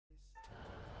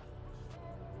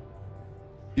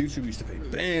YouTube used to pay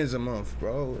bands a month,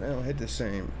 bro. They don't hit the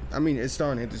same. I mean, it's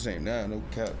starting to hit the same now, no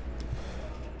cap.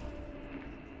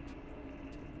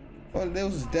 Oh,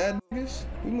 those dead niggas?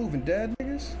 We moving dead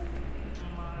niggas?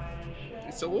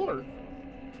 It's a war.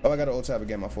 Oh, I got an old tab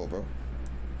again, my fault, bro.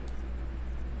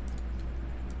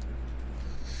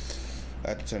 I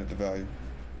had to turn it to value.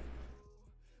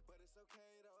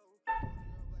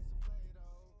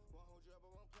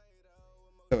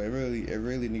 So it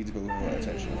really needs a bit more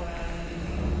attention.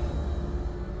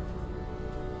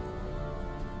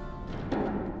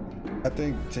 I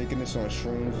think taking this on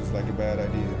shrooms is like a bad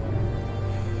idea.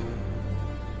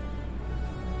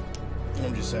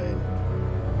 I'm just saying.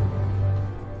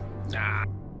 Nah.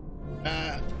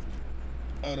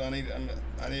 Hold on,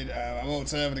 I won't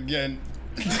have it again.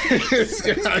 This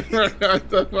guy, what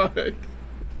the fuck?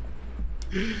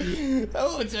 I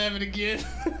won't have it again.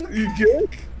 You good?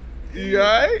 You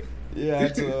alright? Yeah, I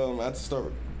had to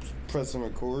start pressing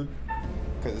record.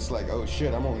 Cause it's like, oh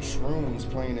shit, I'm on shrooms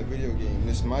playing a video game.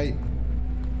 This might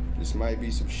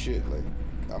be some shit. Like,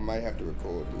 I might have to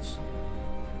record this.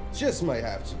 Just might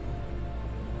have to.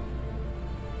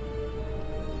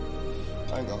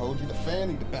 I ain't gonna hold you. The fan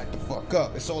need to back the fuck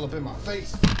up. It's all up in my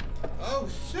face. Oh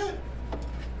shit.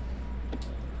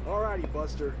 Alrighty,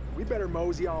 Buster. We better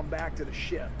mosey on back to the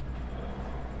ship.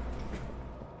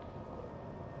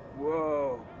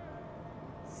 Whoa.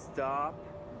 Stop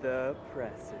the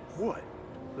presses. What?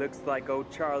 Looks like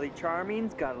old Charlie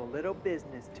Charming's got a little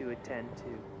business to attend to.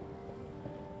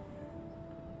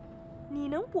 你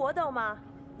能搏斗吗，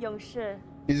勇士？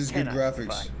 These is good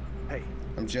graphics. Hey,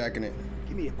 I'm jacking it.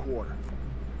 give me a quarter.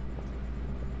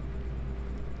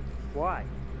 Why?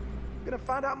 Gonna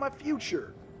find out my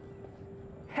future.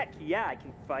 Heck yeah, I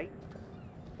can fight.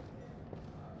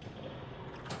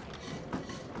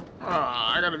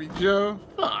 Ah, I gotta be Joe.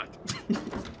 Fuck.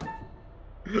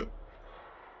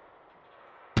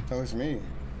 Oh, it's me.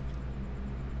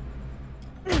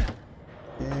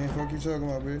 Yeah, fuck you talking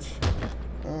about, bitch.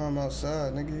 Oh, I'm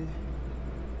outside, nigga.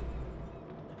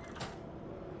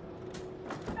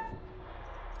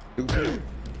 Stupid.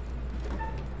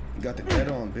 You got the dead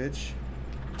on, bitch.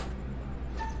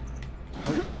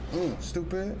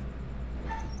 Stupid.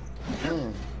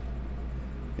 You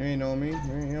ain't know me.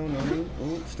 You don't know me.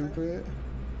 Oh, stupid.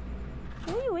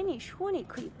 我以为你说你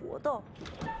可以搏斗。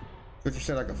 But you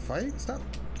said I could fight? Stop.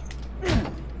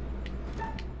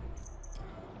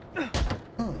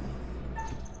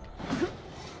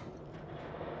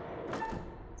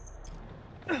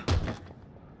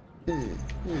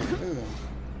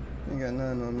 Ain't got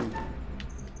nothing on me.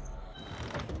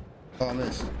 Oh, I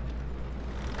missed.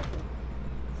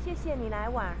 谢谢你来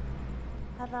玩。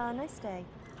Have a nice day.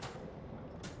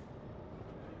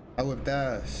 I whipped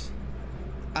ass.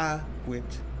 I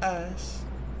whipped ass.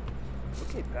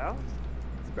 Okay, pal.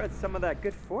 Spread some of that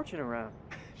good fortune around.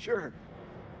 Sure.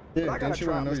 Yeah, But I gotta don't you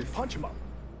try wanna and know just punch him up.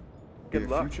 Good your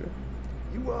luck. future?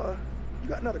 You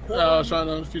got another quarter? I was trying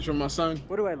to know the future of my son.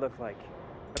 What do I look like?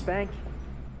 A bank?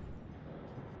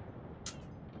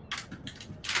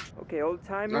 Okay, old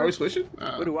timer. Are we switching?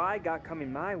 What do I got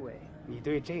coming my way? 你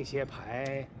对这些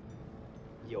牌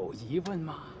有疑问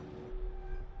吗？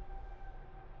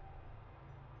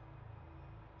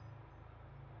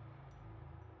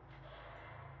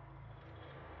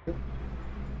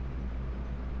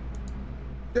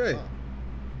 Hey,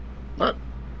 What?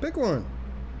 pick one.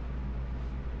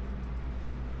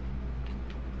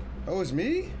 Oh, it's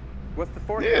me? What's the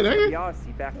forecast Yeah, for nigga. the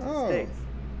Odyssey back to Oh. the States?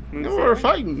 Smooth No, we're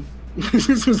sailing?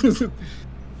 fighting.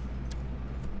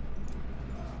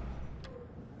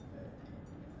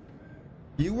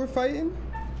 You were fighting?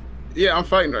 Yeah, I'm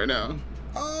fighting right now.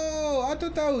 Oh, I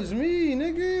thought that was me,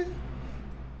 nigga.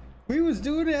 We was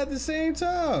doing it at the same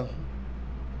time.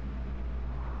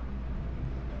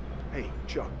 Hey,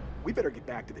 Chuck, we better get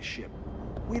back to the ship.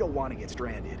 We don't want to get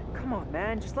stranded. Come on,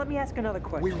 man. Just let me ask another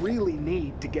question. We really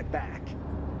need to get back.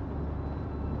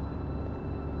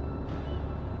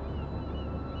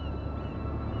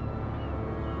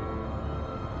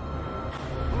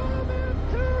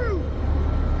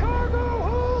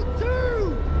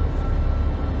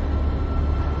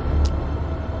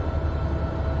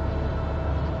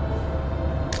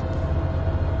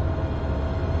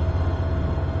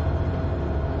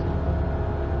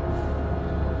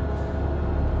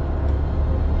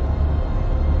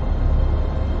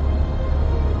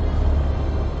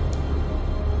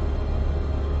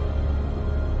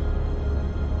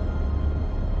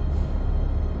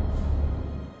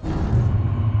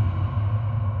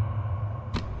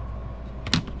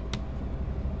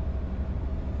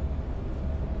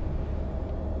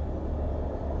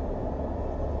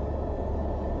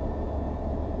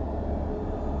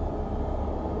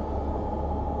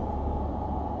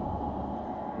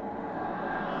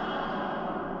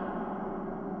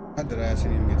 My dead ass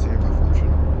didn't even get to hear my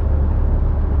fortune.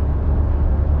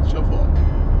 It's your fault.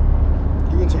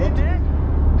 You Hey, interrupted me.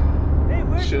 man. Hey,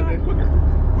 where's Should have my... been quicker. You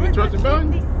Where's interrupted my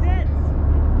me? 50 cents?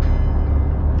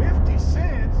 50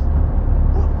 cents?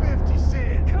 What 50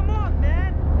 cents? Come on,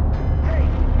 man. Hey,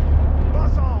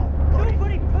 buzz off, buddy.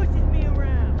 Nobody pushes me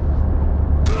around.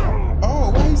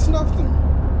 Oh, why he snuffed him?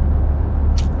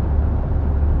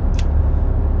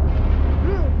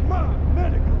 In my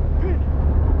medical opinion,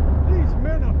 these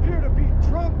men appear to be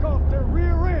drunk off their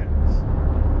rear ends.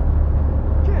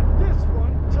 Get this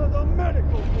one to the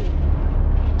medical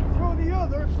ward. Throw the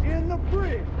other in the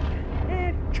brig.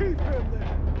 And keep him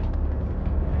there.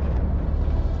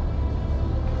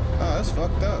 Oh, that's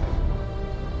fucked up.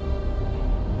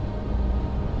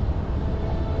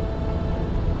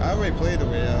 I already played the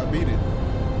way I beat it.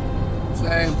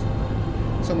 Same.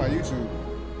 It's on my YouTube.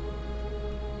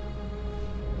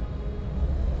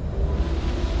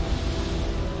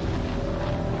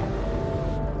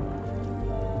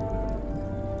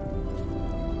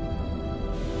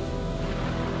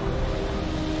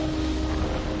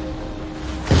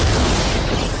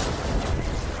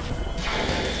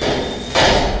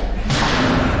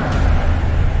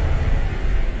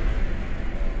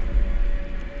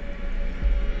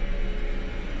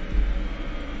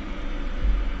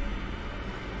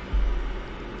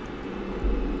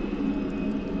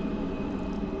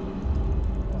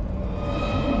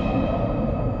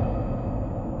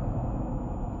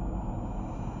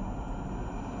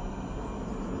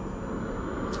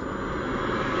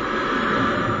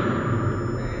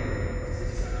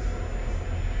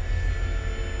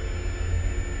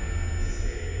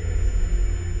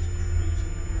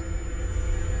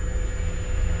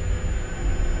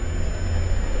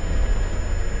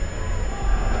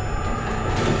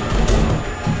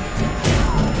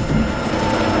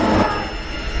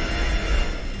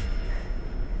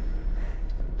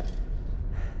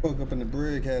 Woke up in the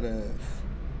brig, had a...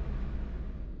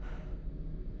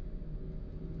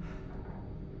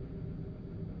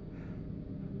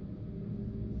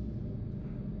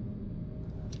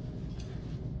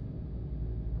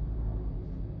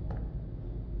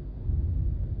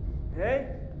 Hey?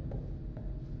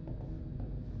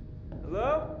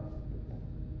 Hello?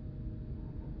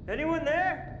 Anyone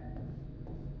there?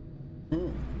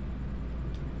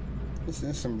 This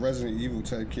is some Resident Evil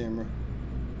type camera.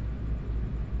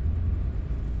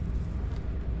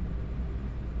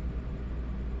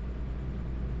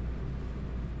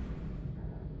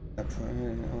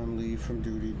 On leave from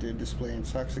duty did display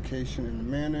intoxication in a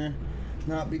manner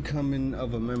not becoming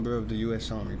of a member of the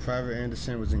U.S. Army. Private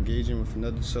Anderson was engaging with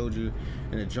another soldier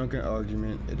in a drunken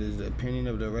argument. It is the opinion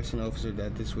of the arresting officer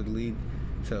that this would lead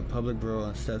to a public brawl,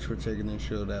 and steps were taken to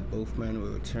ensure that both men were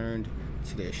returned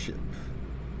to their ship.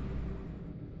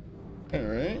 All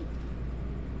right.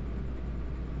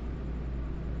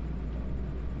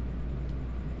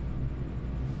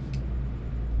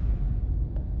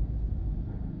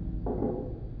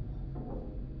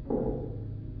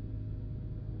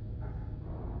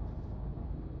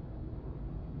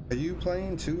 Are you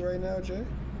playing 2 right now, Jay?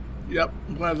 Yep,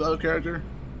 I'm playing the other character.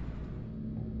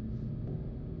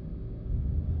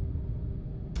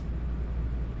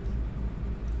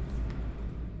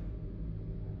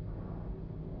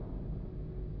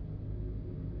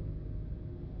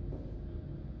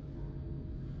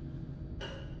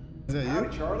 Is that you?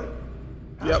 Howdy, Charlie.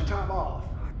 How's Yep. your time off?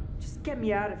 Just get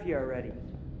me out of here already.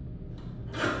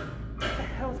 What the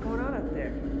hell's going on up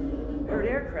there? I heard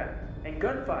aircraft and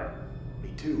gunfire. Me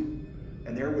too.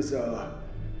 And there was a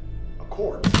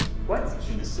corpse What?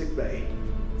 in the sick bay.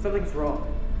 Something's wrong.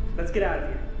 Let's get out of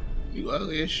here. You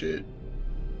ugly as shit.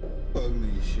 Ugly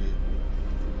shit.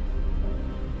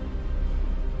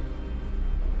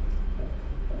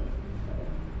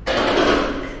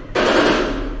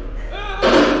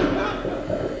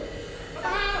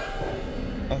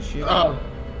 Oh shit.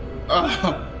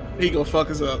 Oh, he gonna fuck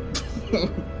us up.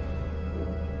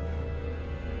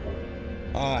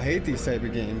 Oh, I hate these type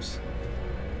of games.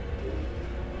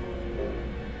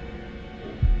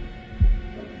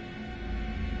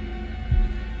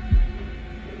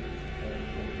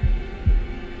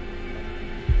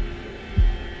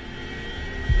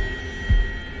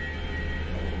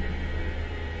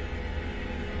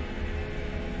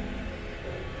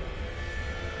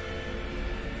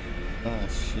 Oh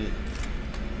shit.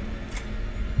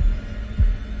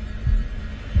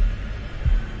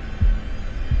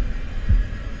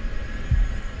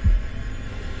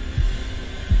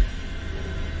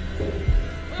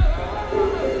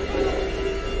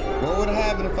 What would have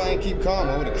happened if I didn't keep calm?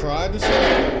 I would have cried or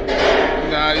something.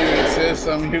 Nah, you would have said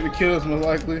something. You'd have killed us most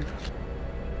likely.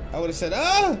 I would have said,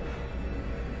 ah!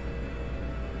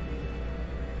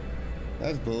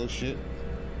 That's bullshit.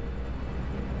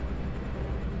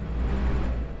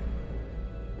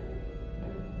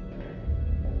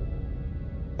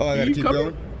 Oh, I gotta keep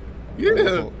going?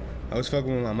 Yeah. I was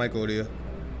fucking with my mic over there.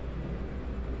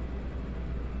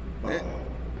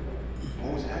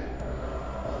 What was that?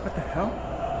 What the hell?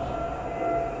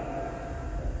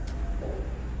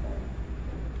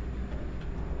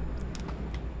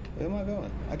 Where am I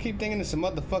going? I keep thinking it's a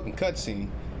motherfucking cutscene.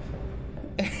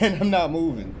 And I'm not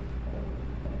moving.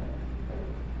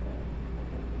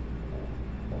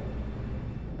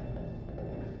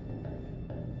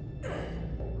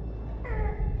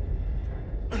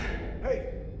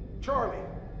 Hey, Charlie,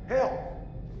 help!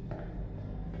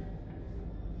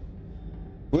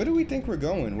 Where do we think we're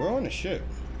going? We're on a ship.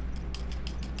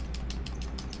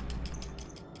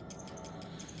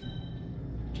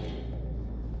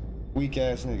 Weak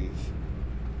ass niggas.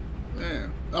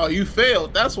 Man. Oh, you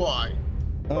failed. That's why.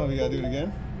 Oh, we gotta do it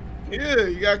again? Yeah,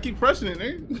 you gotta keep pressing it,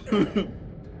 eh?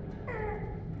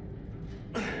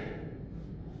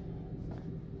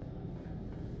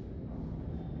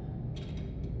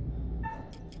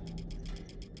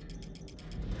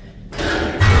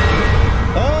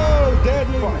 Oh, dead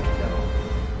nigga. Fine, now.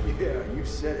 Yeah, you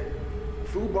said it.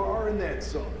 Fubar and then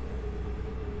some.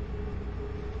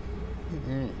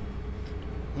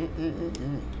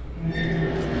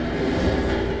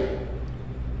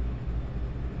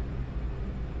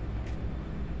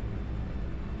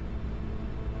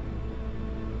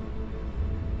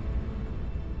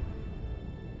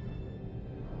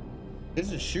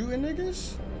 Is it shooting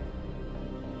niggas?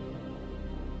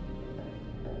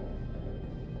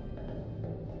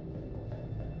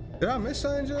 Did I miss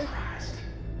something, Jay? Christ.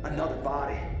 Another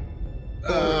body.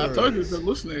 I told you it's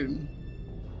hallucinating.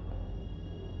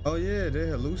 Oh yeah, they're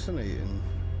hallucinating.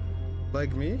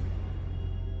 Like me?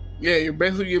 Yeah, you're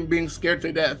basically being scared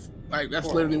to death. Like, that's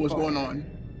literally what's going on.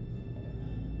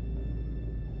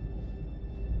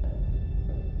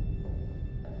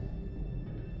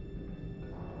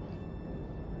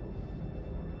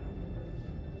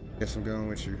 Guess I'm going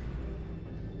with you.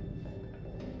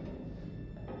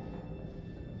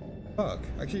 Fuck,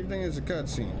 I keep thinking it's a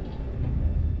cutscene.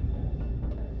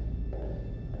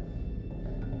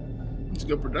 It's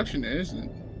good production there, isn't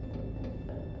it?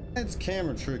 That's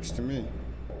camera tricks to me.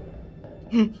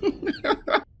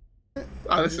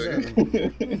 Honestly.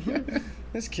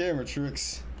 It's camera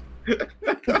tricks. That's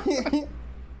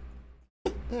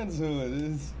who it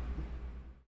is.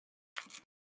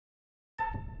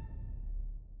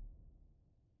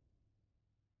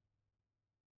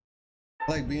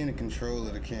 I like being in control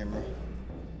of the camera.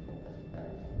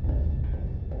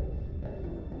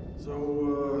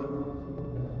 So,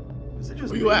 is it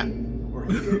just Where you at? Or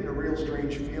are you getting a real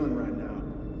strange feeling right now?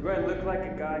 Do I look like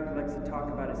a guy who likes to talk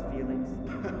about his feelings?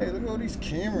 Hey, look at all these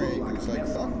camera angles. Like,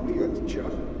 fuck Wheels, you.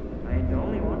 Chuck. I ain't the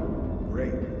only one.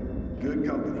 Great. Good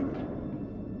company.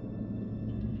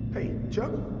 Hey,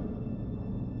 Chuck.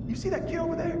 You see that kid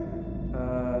over there?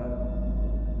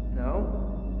 No?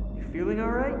 You feeling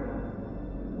alright?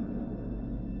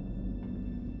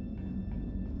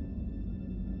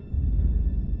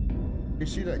 You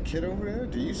see that kid over there?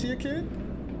 Do you see a kid?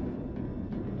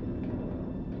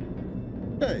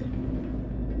 Hey.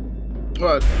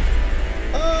 What?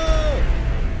 Oh!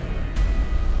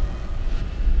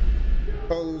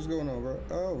 Oh, what's going on, bro?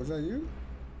 Oh, was that you?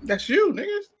 That's you,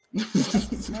 niggas.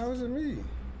 How was it me?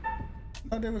 All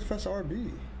I did was press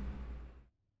RB.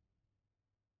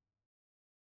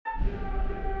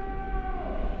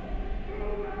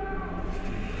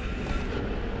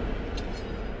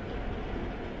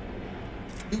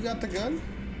 You got the gun?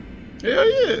 Hell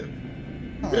yeah.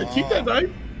 Yeah, keep that knife.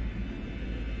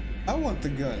 I want the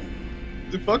gun.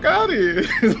 The fuck out of here.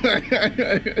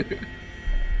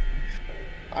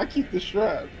 I keep the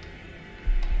strap.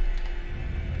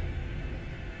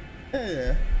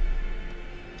 Yeah.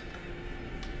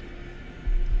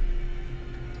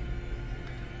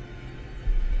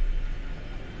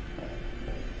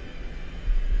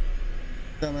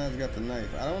 Dumbass got the knife.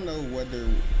 I don't know whether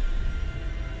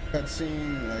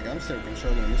cutscene, like I'm still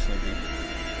controlling this nigga.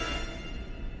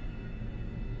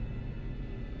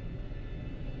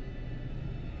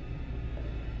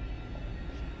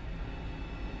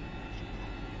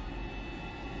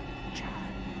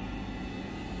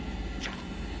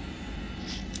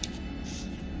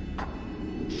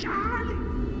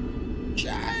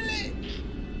 Charlie!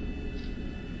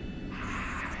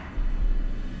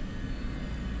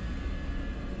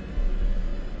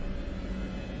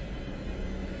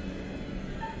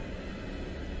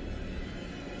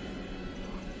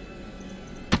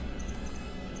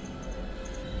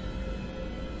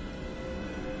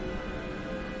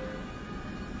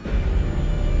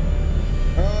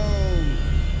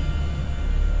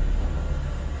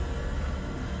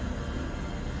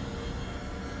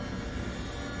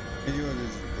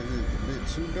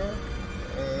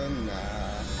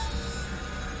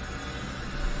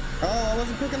 I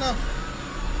wasn't quick enough.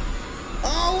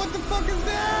 Oh, what the fuck is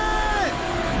that?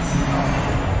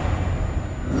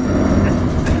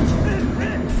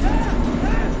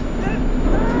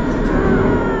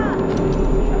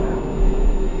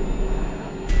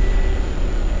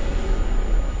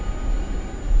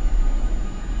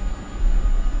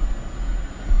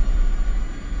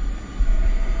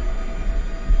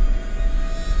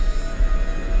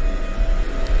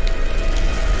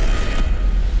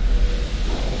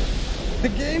 The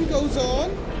game goes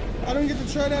on. I don't get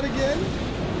to try that again.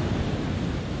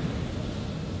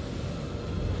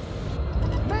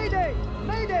 Mayday!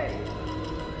 Mayday!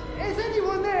 Is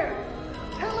anyone there?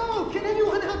 Hello? Can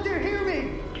anyone out there hear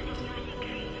me?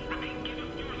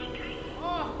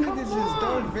 Oh, Look, this is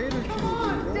Darth Vader killed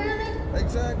you, bro. Damn it!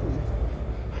 Exactly.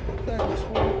 That was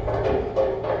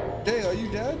fun. Jay, are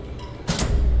you dead?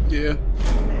 Yeah.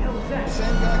 What the hell is that? The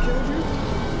same guy killed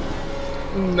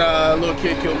you? Nah, little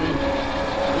kid killed me.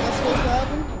 Is that supposed to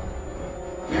happen?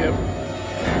 Yep.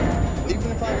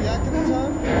 Even if I reacted in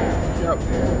time? Yep.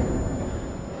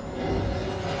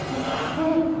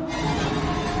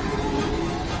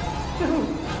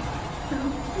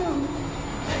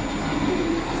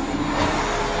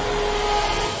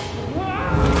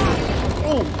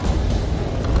 Oh!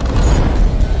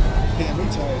 Damn, I'm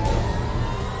tired.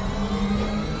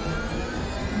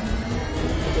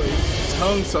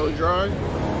 Tongue so dry.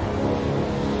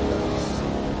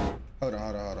 Hold on.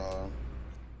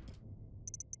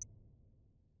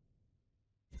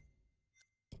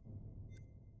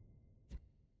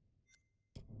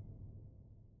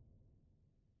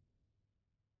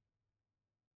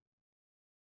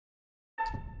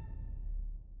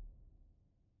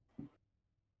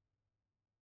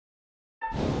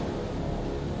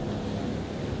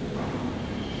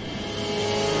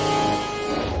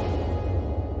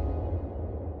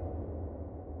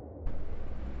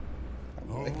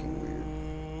 I'm making weird.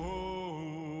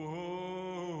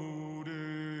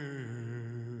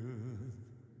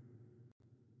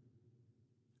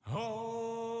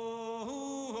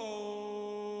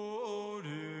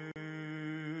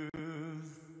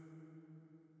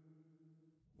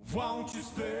 Won't you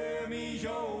spare me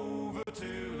over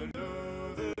till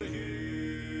another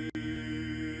year?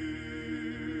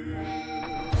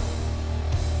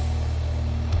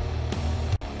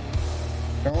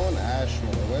 Sean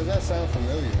Ashmore. Where does that sound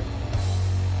familiar?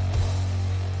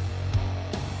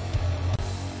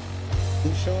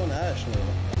 Who's Sean Ashmore?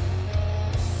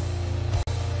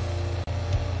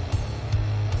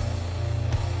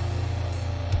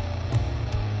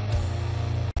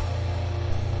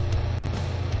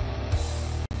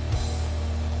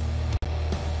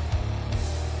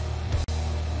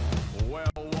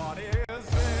 Well, what is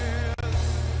this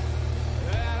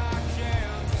that I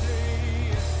can't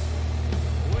see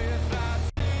without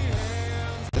seeing?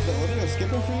 Is the audio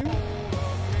skipping for you?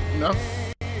 No.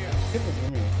 Skipping for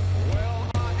me. Well,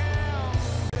 I am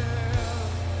this,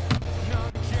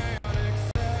 none can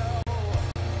excel.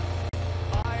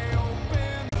 I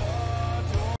open the door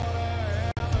to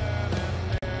heaven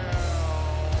and hell.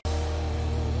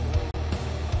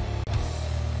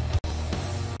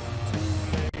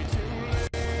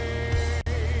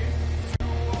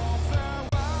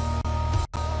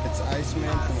 It's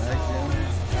Iceman from X-Men.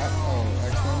 Oh,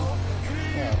 X-Men?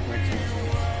 Yeah, makes no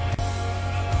sense.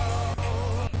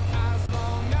 As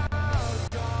long as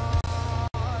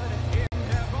God in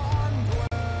heaven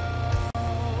dwells,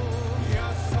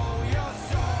 your soul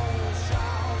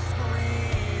shall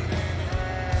scream in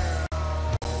hell.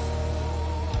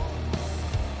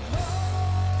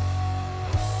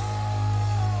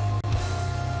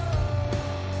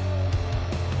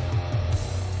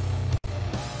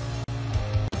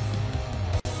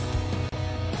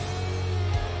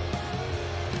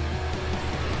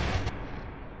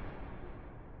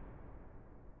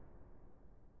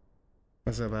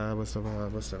 What's up, vibe? What's up,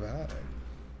 vibe? What's up, vibe?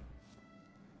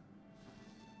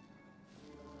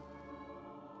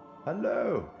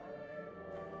 Hello,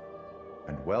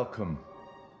 and welcome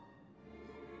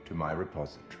to my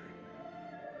repository.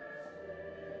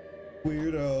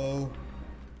 Weirdo.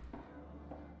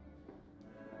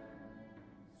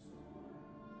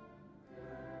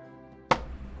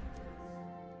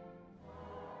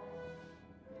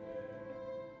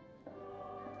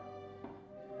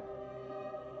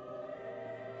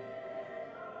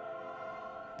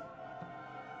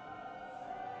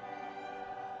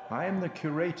 I am the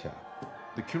curator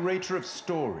of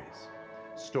stories.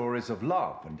 Stories of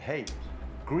love and hate,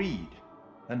 greed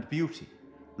and beauty,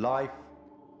 life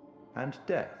and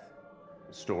death.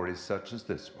 Stories such as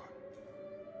this one.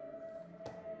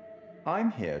 I'm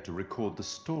here to record the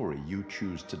story you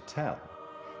choose to tell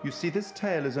You see, this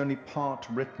tale is only part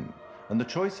written, and the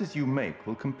choices you make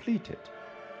will complete it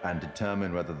and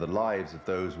determine whether the lives of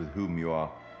those with whom you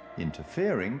are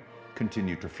interfering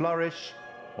continue to flourish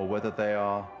or whether they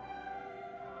are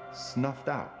snuffed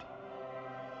out.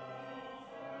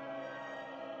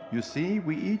 You see,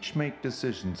 we each make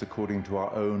decisions according to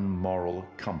our own moral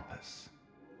compass,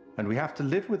 and we have to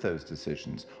live with those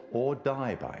decisions or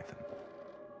die by them.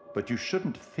 But you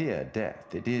shouldn't fear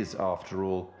death. It is, after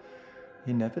all,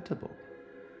 inevitable.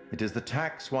 It is the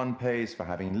tax one pays for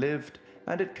having lived,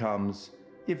 and it comes,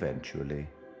 eventually,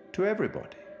 to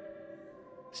everybody.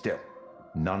 Still,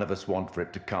 none of us want for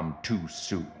it to come too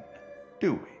soon,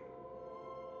 do we?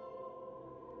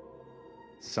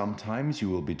 Sometimes you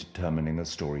will be determining a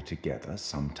story together,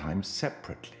 sometimes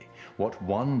separately. What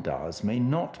one does may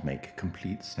not make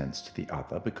complete sense to the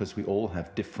other because we all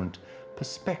have different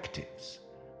perspectives.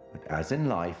 But as in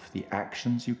life, the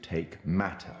actions you take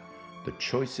matter. The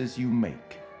choices you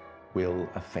make will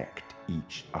affect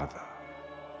each other.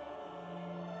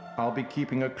 I'll be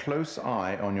keeping a close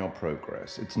eye on your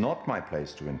progress. It's not my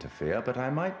place to interfere, but I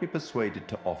might be persuaded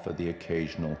to offer the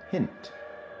occasional hint.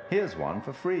 Here's one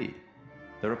for free.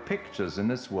 There are pictures in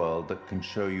this world that can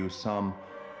show you some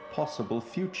possible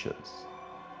futures.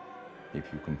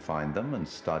 If you can find them and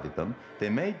study them, they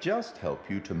may just help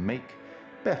you to make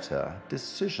better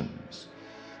decisions.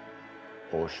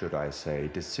 Or should I say,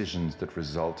 decisions that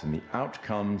result in the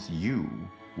outcomes you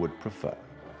would prefer.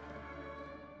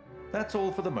 That's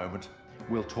all for the moment.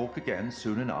 We'll talk again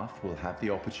soon enough. We'll have the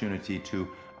opportunity to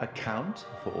account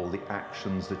for all the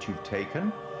actions that you've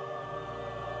taken.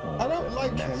 I don't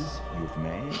like him. You've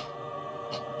made.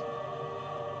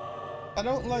 I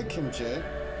don't like him, Jay.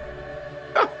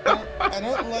 I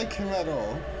don't like him at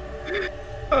all. It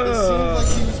seems like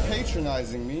he was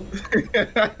patronizing me.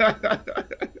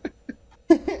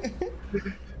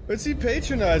 What's he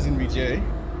patronizing me, Jay?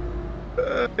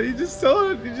 He just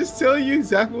telling you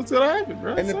exactly what's gonna happen,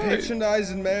 bro. In a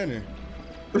patronizing manner.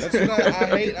 That's what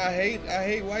I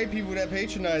hate white people that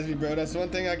patronize me, bro. That's one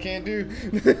thing I can't do.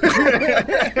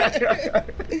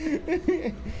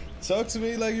 Talk to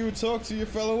me like you would talk to your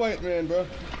fellow white man, bro.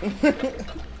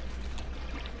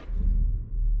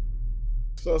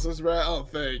 So since Brad, oh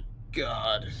thank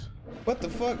God. What the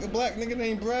fuck? A black nigga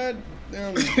named Brad?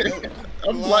 I'm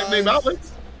black named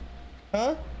Alex.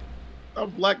 Huh? I'm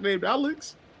black named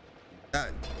Alex.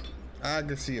 I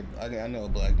can see I know a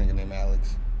black nigga named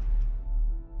Alex.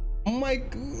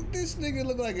 Michael, this nigga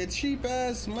look like a cheap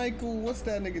ass Michael. What's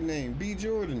that nigga name? B.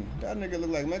 Jordan. That nigga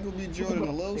look like Michael B. Jordan,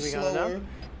 a little slower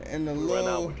and a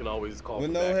little we can always call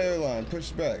with no hairline,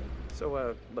 pushed back.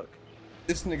 So look.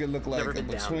 This nigga look like a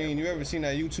between. You ever seen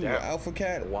that YouTuber Alpha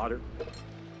Cat? Water,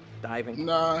 diving.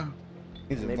 Nah.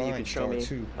 He's a Maybe you Vine can show star me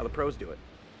too. how the pros do it.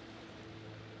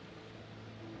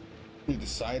 You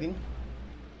deciding?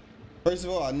 First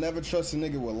of all, I never trust a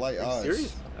nigga with light eyes.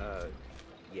 Serious?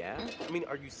 Yeah. I mean,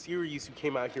 are you serious? You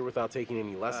came out here without taking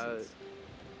any lessons?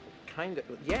 Kind of.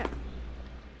 Yeah.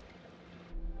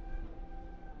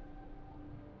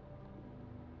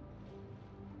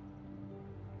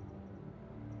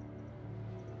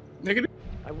 Nigga.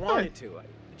 I wanted to. I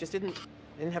just didn't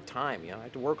have time. You know, I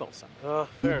had to work all summer.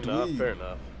 Fair enough. Fair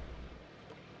enough.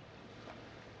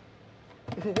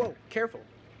 Whoa, careful.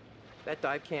 That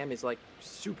dive cam is like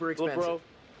super expensive. Look, bro,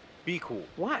 be cool.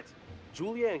 What?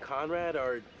 Julia and Conrad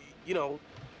are, you know,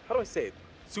 how do I say it?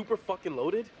 Super fucking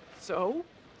loaded. So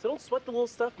don't sweat the little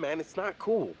stuff, man. It's not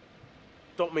cool.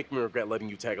 Don't make me regret letting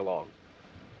you tag along.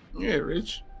 Yeah,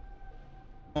 Rich.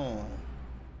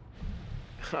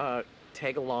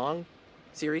 Tag along?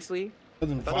 Seriously? I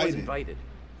thought I was invited.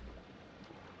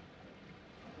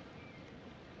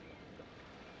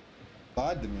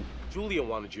 Lied to me. Julia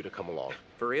wanted you to come along.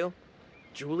 For real?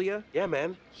 Julia? Yeah,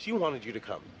 man. She wanted you to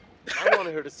come. I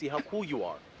wanted her to see how cool you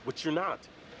are, which you're not.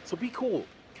 So be cool.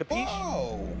 Capiche?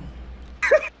 Whoa.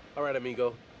 All right,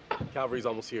 amigo. Calvary's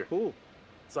almost here. Cool.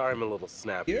 Sorry, I'm a little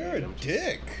snappy. You're a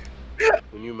dick.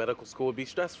 When you medical school would be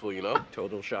stressful, you know?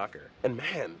 Total shocker. And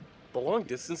man, the long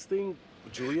distance thing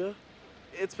with Julia,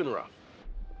 it's been rough.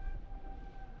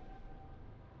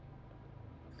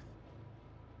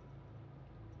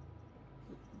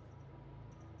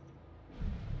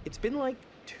 It's been like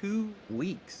 2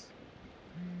 weeks.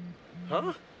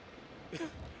 Huh?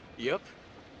 Yep.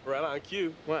 Right on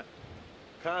cue. What?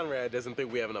 Conrad doesn't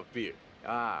think we have enough beer.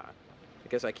 Ah, I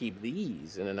guess I keep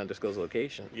these in an undisclosed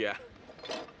location. Yeah.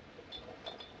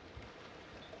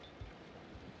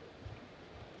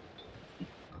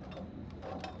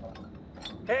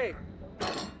 Hey!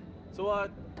 So,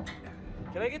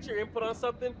 can I get your input on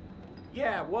something?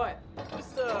 Yeah, what?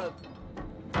 Just,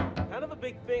 kind kind of a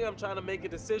big thing I'm trying to make a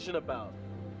decision about.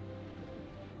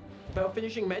 About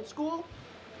finishing med school?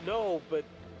 No, but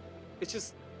it's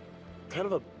just kind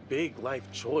of a big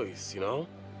life choice, you know?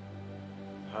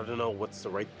 I don't know what's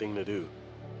the right thing to do.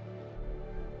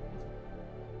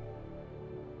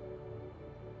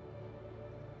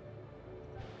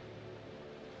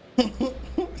 I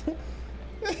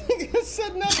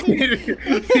said nothing.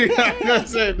 Yeah, I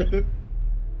said that.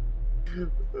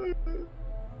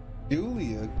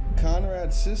 Julia,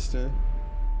 Conrad's sister.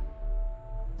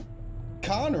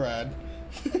 Conrad?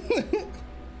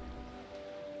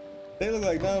 They look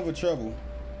like none but trouble.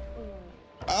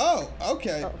 Oh,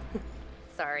 okay. Oh.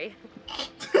 Sorry.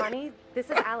 Connie, this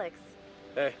is Alex.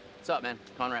 Hey. What's up, man?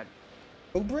 Conrad.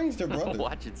 Who brings their brother?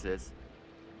 Watch it, sis.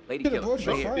 Lady Could've killer. brought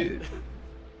your Right here. friend.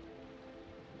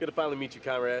 Good to finally meet you,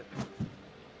 Conrad.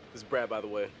 This is Brad, by the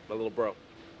way, my little bro.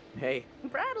 Hey.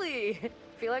 Bradley!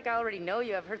 Feel like I already know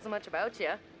you. I've heard so much about you.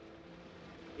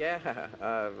 Yeah,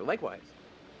 likewise.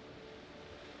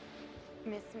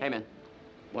 Miss me? Hey, man.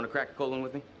 Want to crack a cold one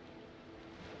with me?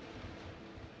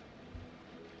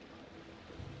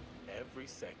 Every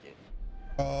second.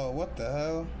 Oh, what the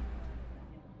hell?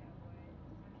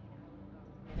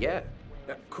 Yeah,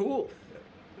 cool.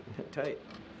 Tight.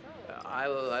 I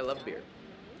love beer.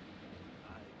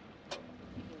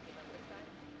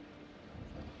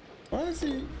 Why is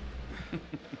he?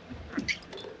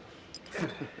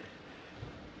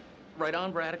 Right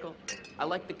on, Bradical. I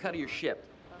like the cut of your ship.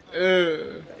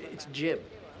 It's jib.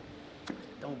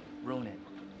 Don't ruin it.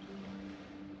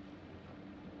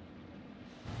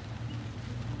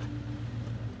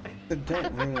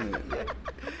 Don't ruin it.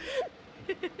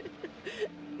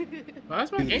 Well,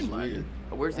 that's my game like.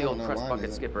 Where's the old crust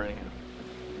bucket skipper anyhow?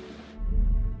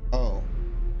 Oh,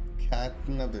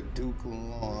 captain of the Duke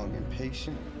Long,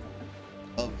 impatient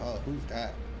of her. Who's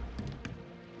that?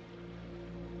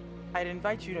 I'd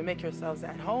invite you to make yourselves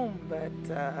at home, but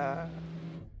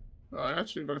Oh, I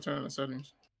actually gotta turn on the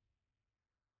settings.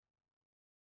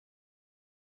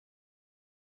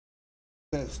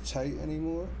 That's tight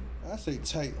anymore? I say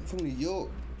tight. I'm from New York.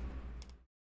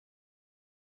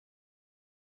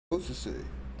 What's to say?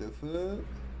 The fuck?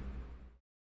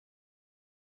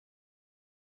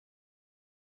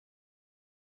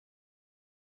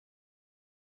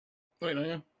 Wait, no,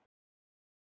 yeah.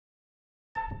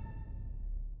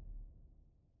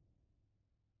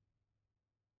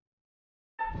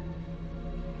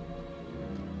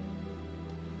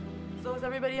 so is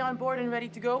everybody on board and ready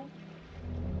to go?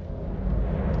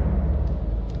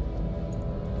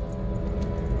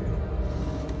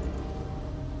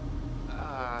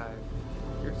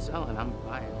 You're selling, I'm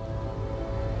buying.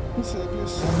 He said if you're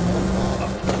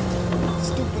selling,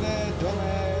 stupid ass,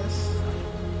 dumbass.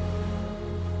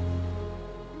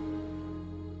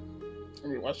 I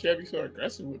mean, why should I be so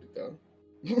aggressive with it though?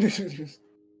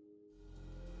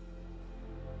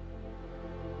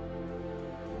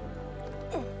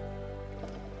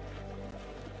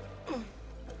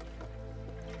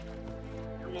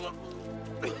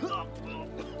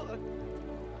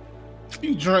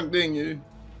 You drunk, didn't you?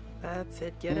 That's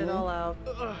it. Get it all out.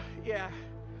 Yeah.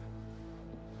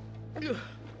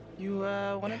 You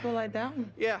want to go lie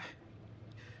down? Yeah.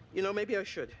 You know, maybe I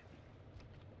should.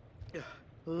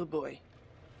 Oh boy.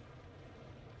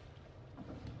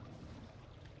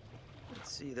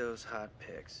 Let's see those hot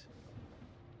pics.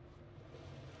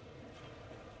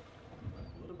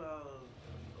 What about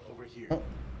over here?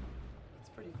 It's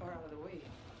pretty far out of the way.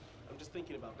 I'm just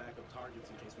thinking about backup targets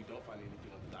in case we don't find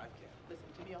anything on the dive cam. Listen,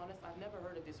 to be honest, I've never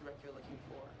heard of this wreck you're looking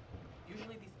for.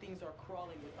 Usually these things are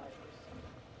crawling with divers.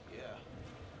 Yeah.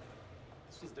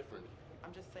 This was different.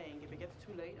 I'm just saying, if it gets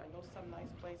too late, I know some nice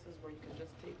places where you can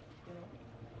just take, you know,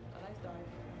 a nice dive.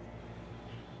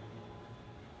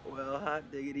 Well, hot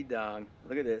diggity dong.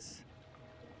 Look at this.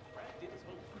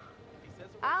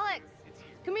 Alex,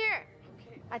 come here.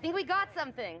 Okay. I think we got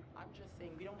something. I'm just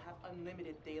saying, we don't have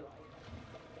unlimited daylight.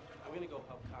 I'm gonna go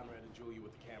help Conrad and Julia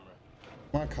with the camera.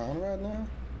 My Conrad now?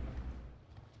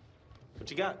 What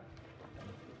you got?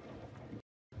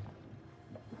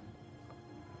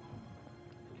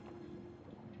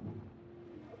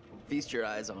 Feast your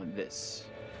eyes on this.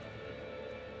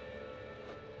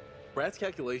 Brad's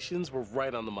calculations were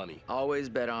right on the money. Always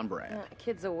bet on Brad.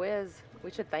 Kid's a whiz.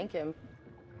 We should thank him.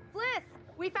 Bliss,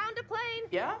 we found a plane.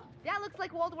 Yeah? Yeah, looks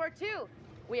like World War II.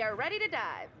 We are ready to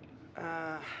dive.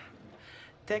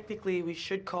 Technically, we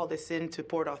should call this in to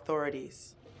port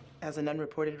authorities as an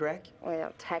unreported wreck.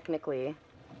 Well, technically.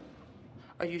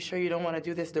 Are you sure you don't want to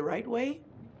do this the right way?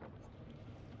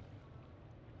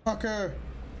 Fucker.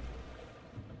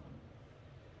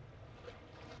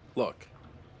 Look,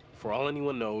 For all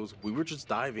anyone knows, we were just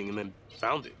diving and then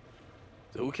found it.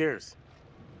 So who cares?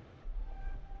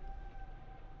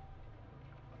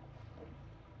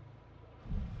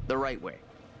 The right way.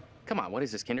 Come on, what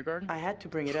is this, kindergarten? I had to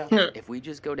bring it up. If we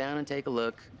just go down and take a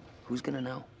look, who's gonna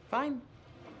know? Fine.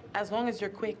 As long as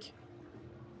you're quick.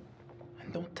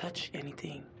 And don't touch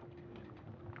anything.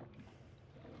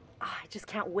 I just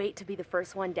can't wait to be the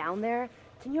first one down there.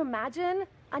 Can you imagine?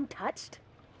 Untouched?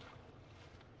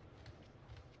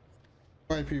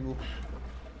 White people.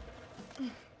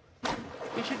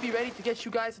 We should be ready to get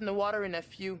you guys in the water in a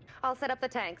few. I'll set up the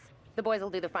tanks. The boys will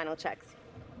do the final checks.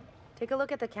 Take a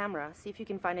look at the camera, see if you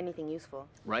can find anything useful.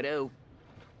 Righto.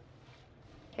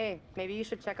 Hey, maybe you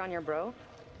should check on your bro.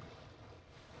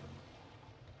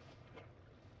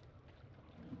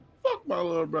 Fuck my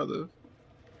little brother.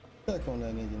 Check on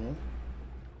that nigga, man.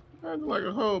 That's like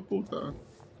a whole puta.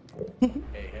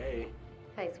 Hey.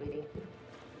 Hi, sweetie.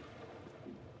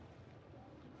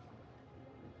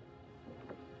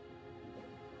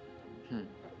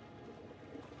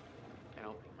 That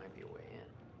opening might be a way in.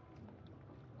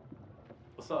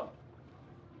 What's up?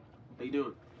 How you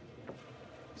doing?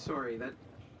 Sorry, that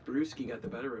brewski got the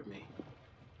better of me.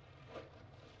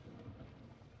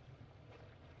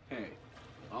 Hey,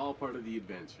 all part of the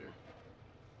adventure.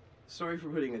 Sorry for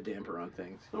putting a damper on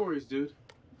things. No worries, dude.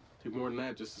 Took more than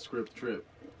that just to screw up the trip.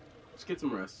 Just get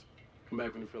some rest. Come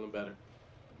back when you're feeling better.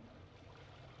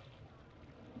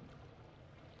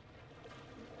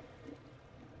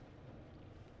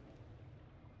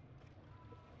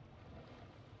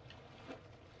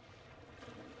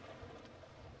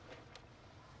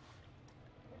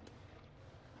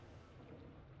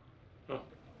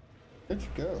 Where'd you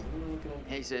go?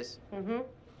 Hey, sis. Mm-hmm.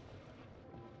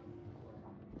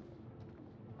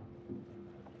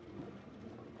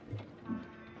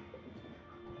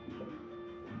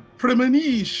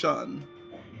 Premonition.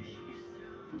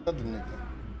 Other nigga.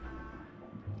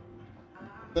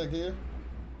 Back here?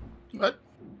 What?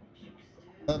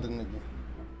 Other nigga.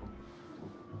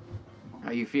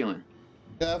 How you feeling?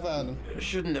 Yeah, I found him. I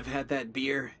shouldn't have had that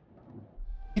beer.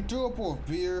 He threw up off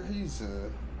beer. He's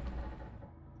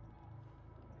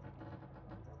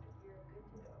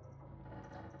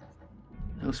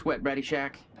No sweat, Brady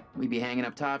Shack. We be hanging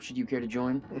up top. Should you care to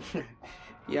join?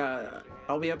 Yeah,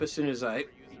 I'll be up as soon as I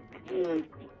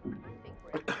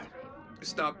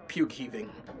stop puke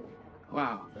heaving.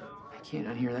 Wow, I can't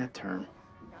unhear that term.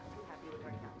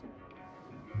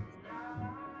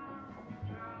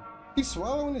 He's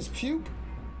swallowing his puke?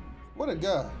 What a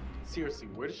guy. Seriously,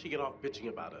 where does she get off bitching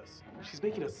about us? She's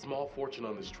making a small fortune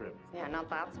on this trip. Yeah, not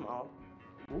that small.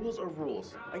 Rules are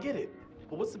rules. I get it.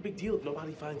 But what's the big deal if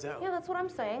nobody finds out? Yeah, that's what I'm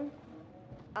saying.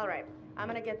 All right, I'm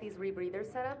gonna get these rebreathers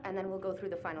set up, and then we'll go through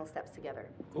the final steps together.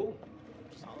 Cool.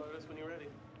 Just holler at us when you're ready.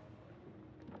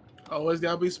 Always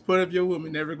gotta be supportive of your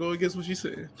woman. Never go against what she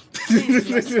said.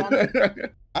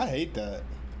 I hate that.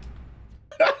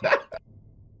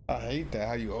 I hate that.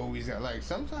 How you always got like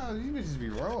sometimes you bitches be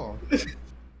wrong.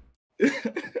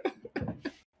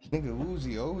 Nigga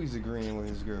Woozy always agreeing with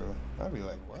his girl. I'd be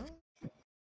like, what?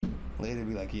 Later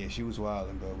be like, yeah, she was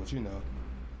wildin', bro, but you know.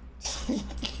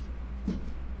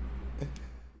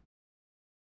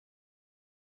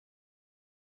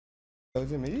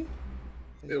 Was it me?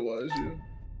 It was you.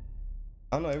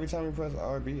 I don't know, every time we press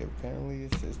RB, apparently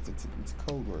it's a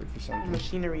code word for something.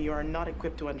 Machinery you are not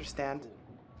equipped to understand.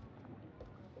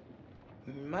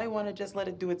 You might want to just let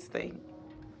it do its thing.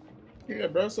 Yeah,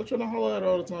 bro, stop trying to holler at her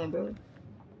all the time, bro.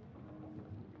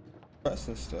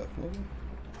 Pressing stuff, nigga.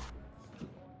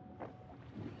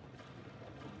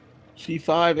 She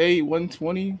 5'8",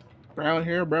 120, brown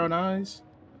hair, brown eyes.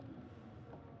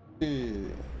 Yeah.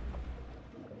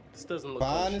 This doesn't look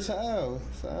fine as hell.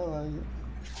 Sound like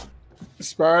it.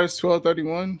 Expires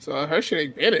 12/31, so her shit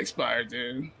ain't been expired,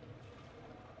 dude.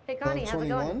 Hey, Connie, how's it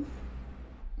going?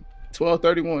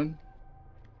 12/31.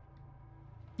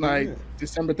 Like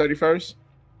December 31st.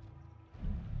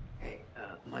 Hey,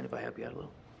 mind if I help you out a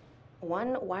little?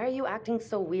 One, why are you acting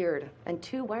so weird? And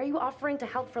two, why are you offering to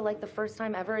help for like the first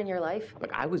time ever in your life?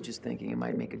 Look, I was just thinking it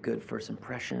might make a good first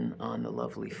impression on the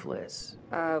lovely Fliss.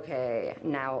 Okay,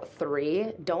 now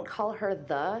three, don't call her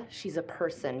the. She's a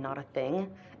person, not a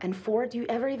thing. And four, do you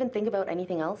ever even think about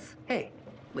anything else? Hey,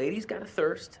 lady's got a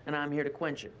thirst, and I'm here to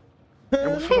quench it.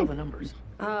 And we'll follow the numbers.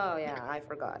 Oh, yeah, I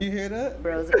forgot. You hear that?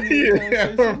 Bros.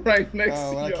 Yeah, right next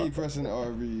to I you. keep pressing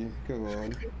RB. Come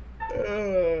on.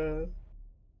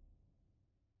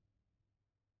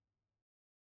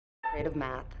 Grade of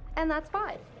math. And that's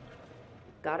 5.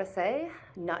 Gotta say,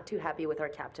 not too happy with our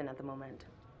captain at the moment.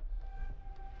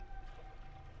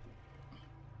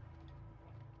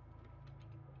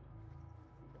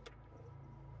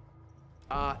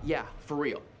 Yeah, for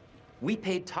real. We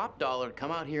paid top dollar to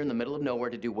come out here in the middle of nowhere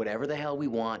to do whatever the hell we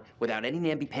want without any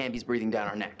namby-pambies breathing down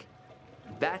our neck.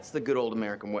 That's the good old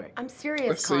American way. I'm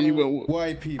serious, So Connie. you will.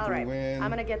 White people, All right, man. I'm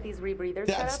gonna get these rebreathers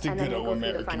That's set the up, and then good we'll old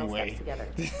go through the American final way. steps together.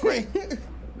 Great.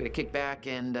 We're gonna kick back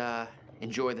and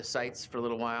enjoy the sights for a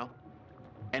little while.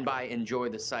 And by enjoy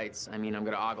the sights, I mean I'm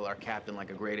gonna ogle our captain like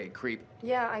a grade A creep.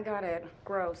 Yeah, I got it.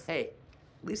 Gross. Hey,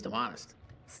 at least I'm honest.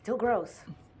 Still gross.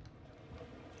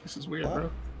 This is weird,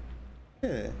 bro.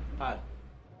 Yeah. Hi.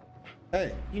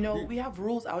 Hey. You know, we have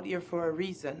rules out here for a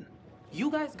reason.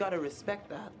 You guys gotta respect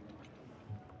that.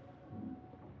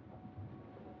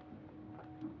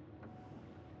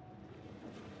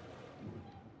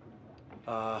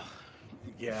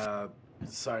 Yeah,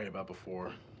 sorry about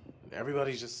before.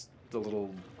 Everybody's just a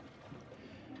little...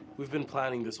 We've been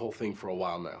planning this whole thing for a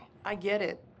while now. I get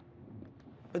it.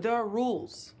 But there are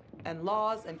rules and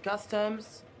laws and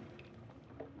customs.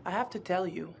 I have to tell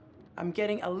you, I'm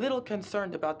getting a little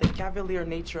concerned about the cavalier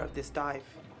nature of this dive.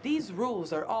 These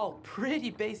rules are all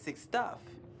pretty basic stuff.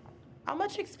 How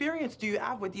much experience do you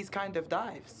have with these kind of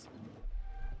dives?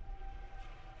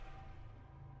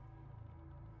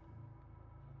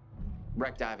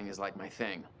 Wreck diving is like my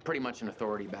thing. Pretty much an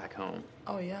authority back home.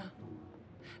 Oh, yeah?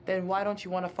 Then why don't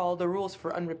you want to follow the rules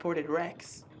for unreported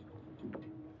wrecks?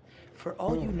 For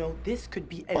all you know, this could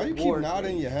be a Why you keep war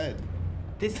nodding grave. your head?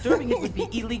 Disturbing it would be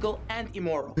illegal and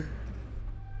immoral.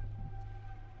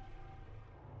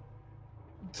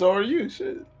 So are you,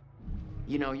 shit.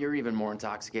 You know, you're even more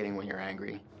intoxicating when you're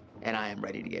angry. And I am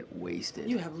ready to get wasted.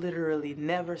 You have literally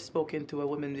never spoken to a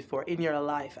woman before in your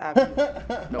life, have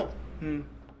you? No.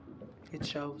 It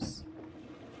shows.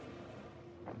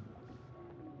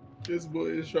 This boy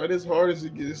is trying his hardest to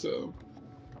get some.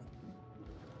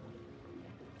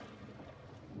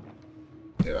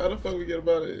 Yeah, how the fuck we get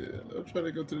about it? I'm trying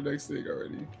to go to the next thing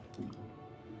already.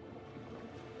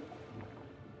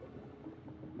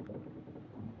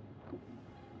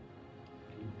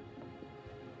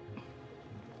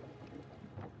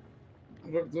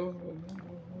 What the?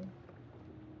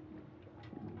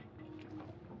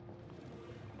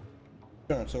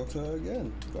 Trying to talk to her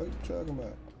again. What are you talking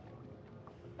about?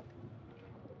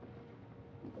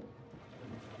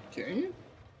 Can you?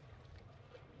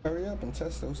 Hurry up and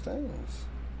test those things.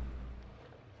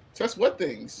 Test what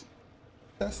things?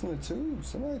 Testing the tubes.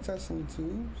 Somebody testing the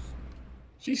tubes.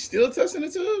 She's still testing the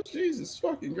tubes? Jesus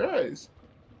fucking Christ.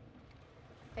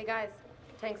 Hey guys,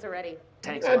 tanks are ready.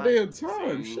 Tanks Goddamn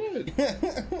time, shit.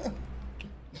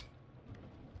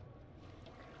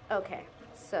 Okay,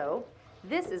 so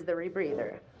this is the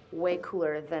rebreather. Way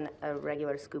cooler than a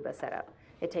regular scuba setup.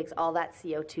 It takes all that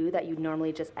CO2 that you'd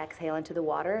normally just exhale into the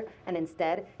water, and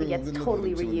instead it gets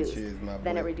totally reused.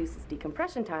 Then it reduces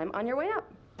decompression time on your way up.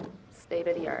 State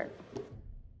of the art.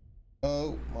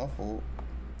 Oh, my fault.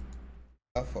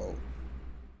 My fault.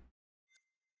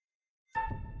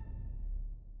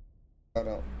 Hold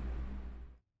on.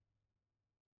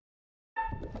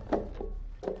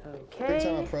 Okay. Every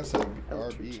time I press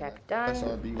RB, check I press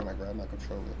done. RB when I grab my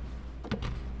controller.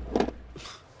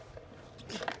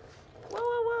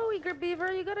 Whoa, Eager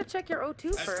Beaver, you gotta check your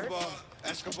O2 first.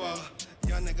 Escobar,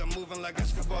 young nigga moving like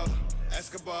Escobar.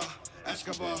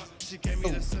 Escobar, she gave me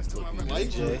the sense to my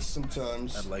Yes,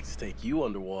 sometimes. I'd like to take you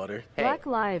underwater. Hey, Black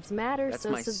Lives Matter, that's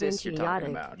so my sis you're talking chaotic.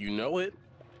 about. You know it?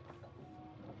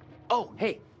 Oh,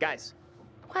 hey, guys.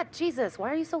 What? Jesus,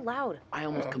 why are you so loud? I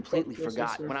almost completely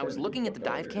forgot. When I was looking at the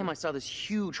dive cam, I saw this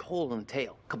huge hole in the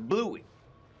tail. Kablooey.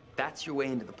 That's your way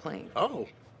into the plane. Oh,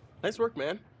 nice work,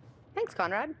 man. Thanks,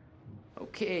 Conrad.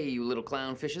 Okay, you little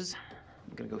clownfishes.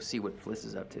 I'm gonna go see what Fliss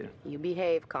is up to. You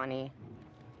behave, Connie.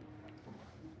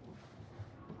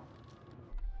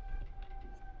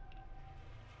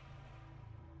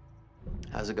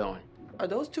 How's it going? Are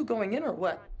those two going in or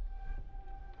what?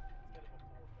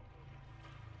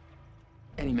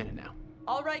 Any minute now.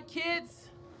 All right, kids.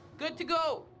 Good to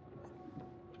go.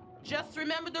 Just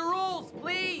remember the rules,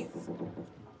 please.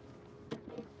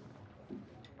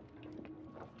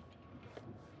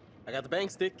 I got the bang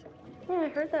stick. Yeah, I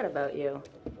heard that about you.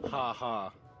 Ha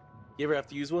ha. You ever have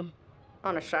to use one?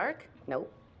 On a shark?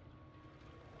 Nope.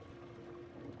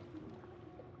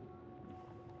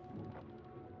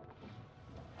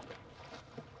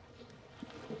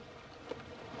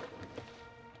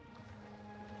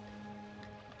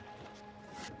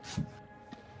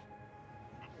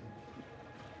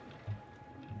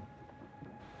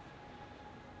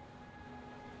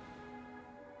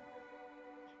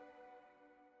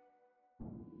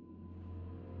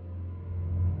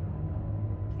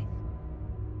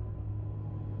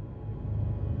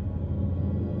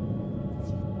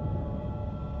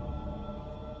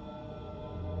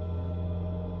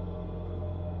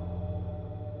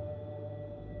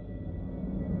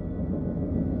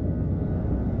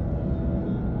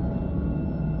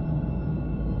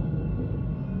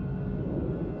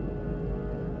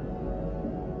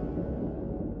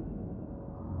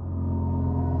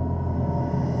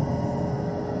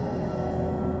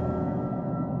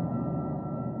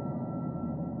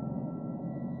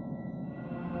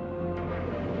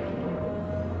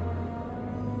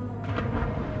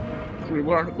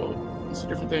 Remarkable. It's a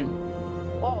different thing.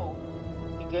 Whoa.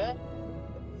 You good?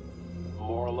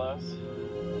 More or less.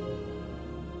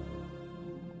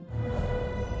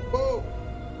 Whoa!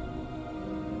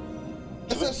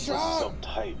 It's a shot! So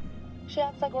tight. She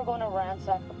acts like we're going to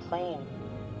ransack the plane.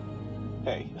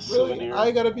 Hey, a Really? souvenir.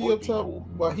 I gotta be would up top cool.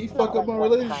 while he It's fuck not up like my one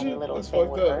tiny relationship? little That's thing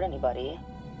fucked would up. hurt anybody.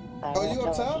 I Oh, you won't up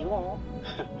know if top? you won't.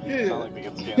 Yeah. Not like we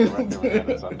can scan the record every time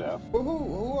it's sundown.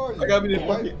 Who are you? I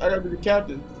gotta be the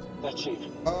captain. That chief.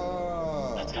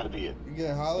 That's gotta be it. You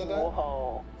getting hollered at?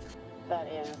 Whoa. That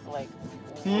is, like,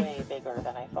 way bigger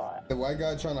than I thought. The white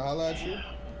guy trying to holler at you?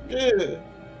 Yeah.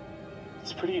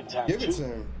 It's pretty intact. Give it too. to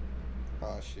him.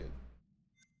 Oh, shit.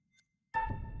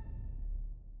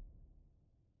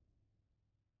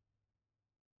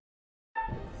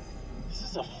 This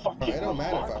is a fucking It don't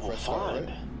matter if I remarkable press start, find.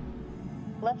 right?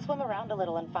 Let's swim around a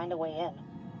little and find a way in.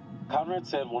 Conrad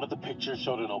said one of the pictures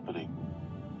showed an opening.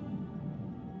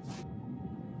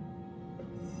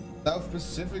 South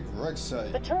Pacific wreck The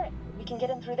site. turret. We can get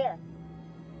in through there.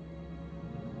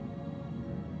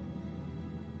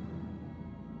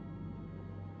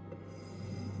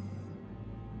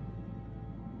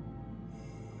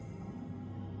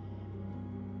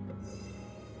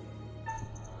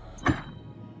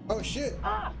 Oh, shit.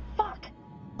 Ah, fuck.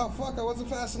 Oh, fuck, I wasn't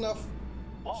fast enough.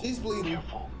 She's bleeding.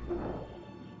 Careful.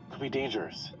 Could be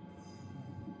dangerous.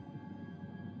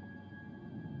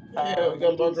 Yeah, we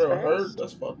got my girl hurt.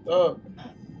 That's fucked up.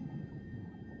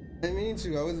 I didn't mean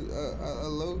to. I was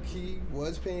low-key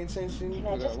was paying attention, Can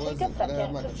I but I just take a wasn't. I didn't have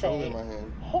second my to controller say, in my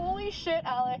hand. holy shit,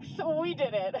 Alex, we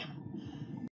did it.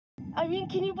 I mean,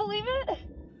 can you believe it?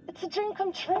 It's a dream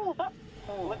come true.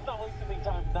 Let's not waste any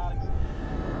time with Alex.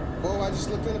 Whoa, I just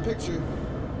looked in the picture.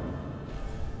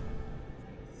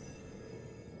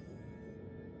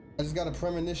 I just got a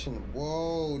premonition.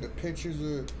 Whoa, the pictures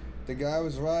are... The guy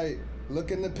was right.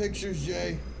 Look in the pictures,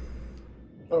 Jay.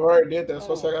 Oh, I already did that,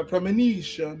 so I got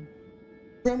premonition.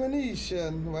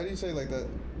 Premonition. Why do you say it like that?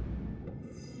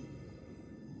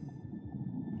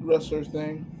 Wrestler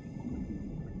thing.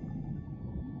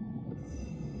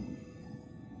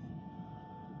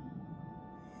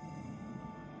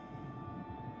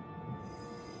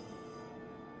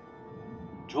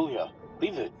 Julia,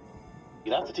 leave it.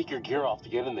 You'd have to take your gear off to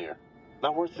get in there.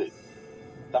 Not worth it.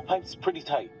 That pipe's pretty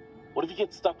tight. What if you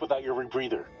get stuck without your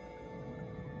rebreather?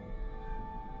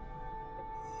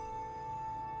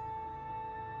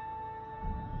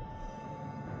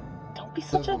 Don't be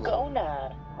such a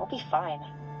gonad. I'll be fine.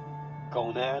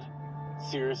 Gonad?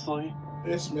 Seriously?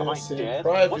 This Am man I said dead?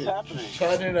 private, What's happening?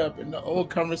 chatting it up in the old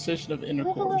conversation of Is this a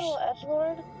intercourse. little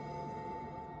edgelord?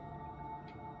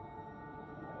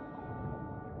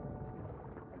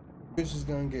 Bitch is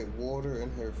gonna get water in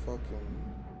her fucking...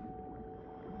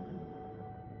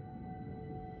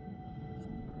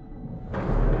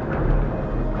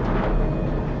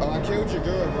 Oh, I killed your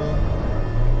girl, bro.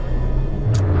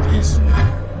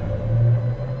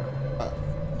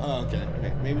 Oh, okay.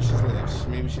 Maybe she lives.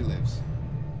 Maybe she lives.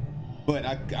 But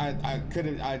I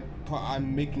couldn't.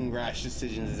 I'm making rash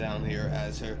decisions down here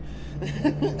as her.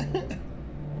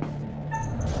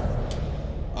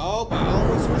 Oh, I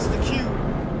almost missed the cue.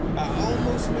 I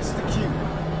almost missed the cue.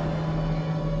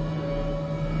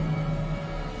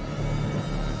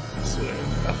 I swear.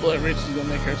 I feel like Richie's gonna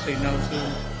make her say no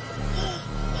too.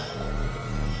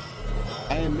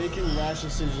 I am making rash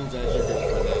decisions as you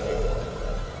go.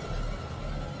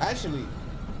 Actually,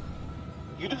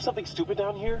 You do something stupid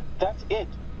down here, that's it.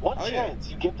 One chance,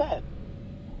 you get that.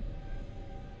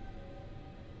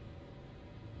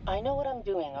 I know what I'm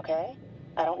doing, okay?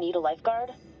 I don't need a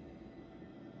lifeguard.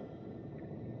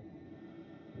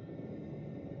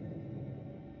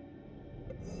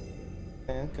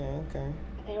 Okay.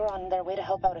 They were on their way to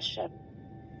help out a ship.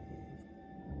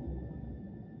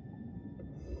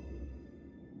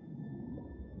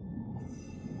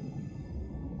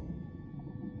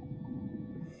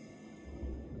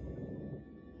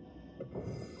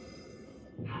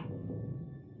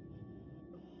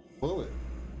 Bullet.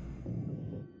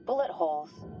 Bullet holes.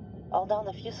 All down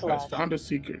the I fuselage. found a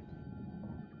secret.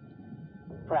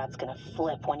 Brad's gonna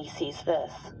flip when he sees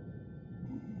this.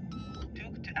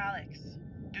 Duke to Alex.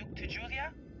 Duke to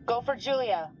Julia? Go for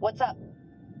Julia. What's up?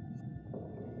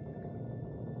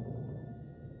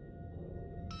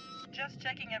 Just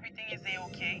checking everything is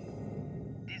A-okay.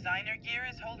 Designer gear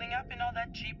is holding up in all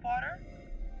that cheap water?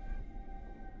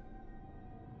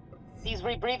 These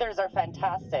rebreathers are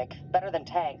fantastic. Better than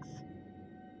tanks.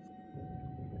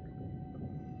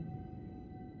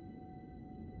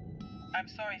 I'm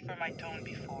sorry for my tone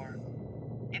before.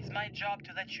 It's my job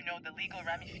to let you know the legal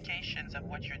ramifications of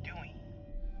what you're doing.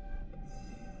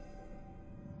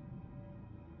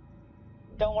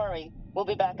 Don't worry. We'll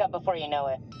be back up before you know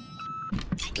it.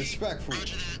 Respectful.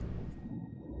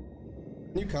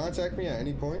 Can you contact me at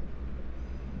any point?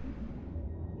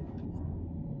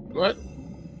 What?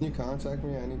 Can you contact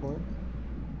me at any point?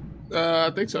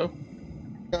 I think so.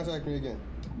 Contact me again.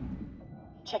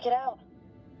 Check it out.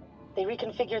 They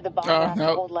reconfigured the bomb rack to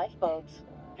hold lifeboats.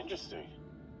 Interesting.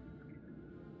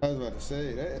 I was about to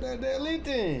say, that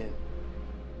LinkedIn.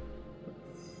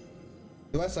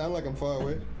 Do I sound like I'm far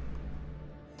away?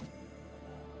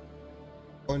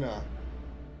 Or not?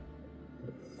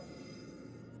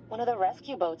 One of the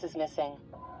rescue boats is missing.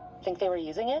 Think they were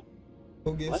using it?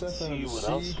 Let's see what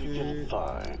else we can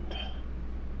find.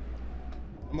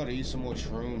 I'm gonna eat some more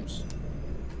shrooms.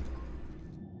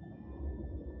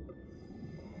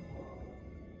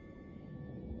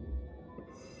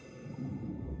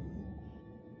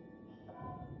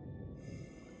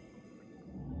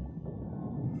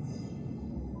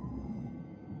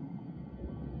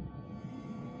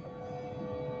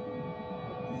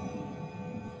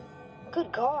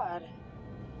 Good God.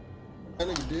 That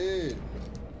nigga did.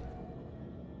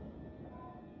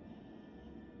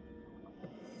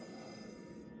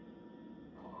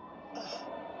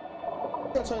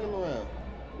 Gotta turn him around.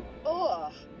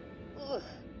 Ugh. Ugh.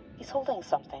 He's holding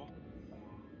something.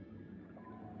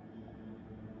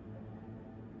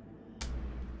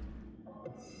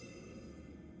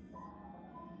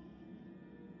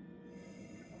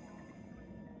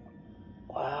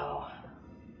 Wow.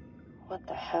 What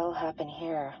the hell happened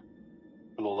here?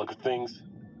 From the look of things,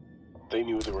 they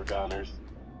knew they were goners.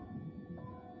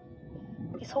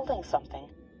 He's holding something.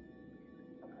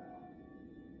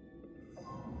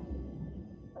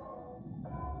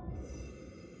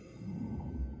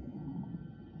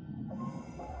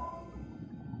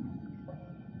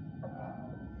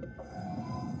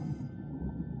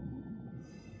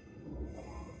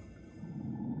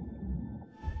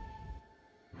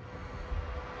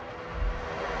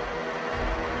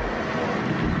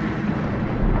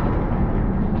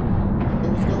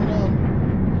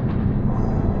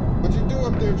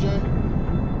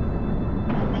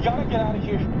 We gotta get out of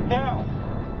here now.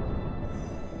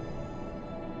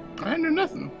 I ain't do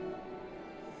nothing.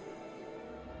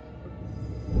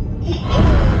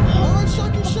 Oh, it's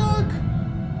Sharky Shark!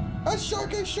 That's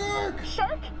Sharky Shark!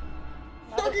 Shark?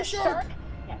 Sharky Shark!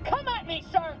 Yeah, come at me,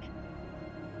 Shark!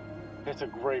 It's a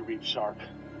gray reef shark.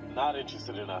 Not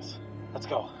interested in us. Let's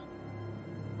go.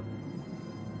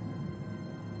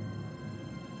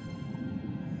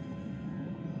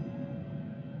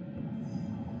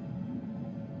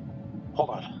 Hold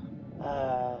on.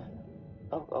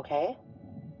 Oh, okay.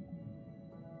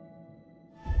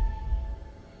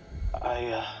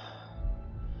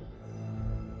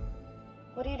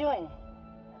 What are you doing?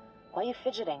 Why are you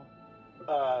fidgeting?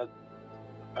 I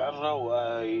don't know.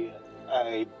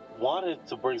 I wanted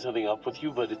to bring something up with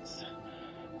you, but it's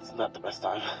not the best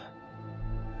time.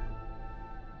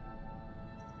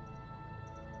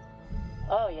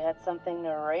 Oh, you had something to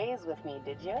raise with me,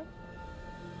 did you?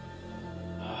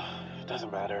 It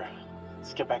doesn't matter.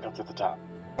 Let's get back up to the top.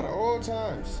 At all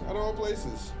times, at all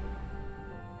places.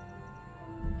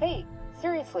 Hey,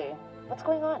 seriously, what's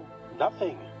going on?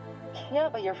 Nothing. Yeah,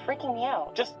 but you're freaking me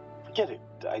out. Just forget it.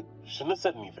 I shouldn't have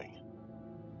said anything.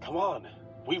 Come on.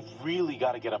 We've really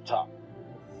got to get up top.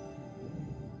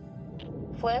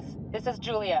 Fliss, this is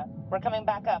Julia. We're coming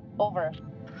back up. Over.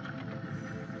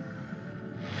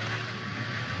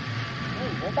 Hey,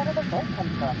 where'd that other boat come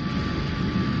from?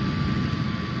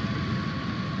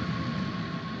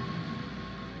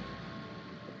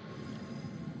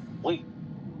 Wait,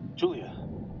 Julia,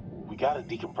 we gotta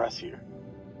decompress here.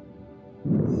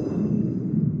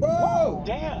 Whoa!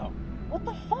 Damn! What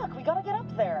the fuck? We gotta get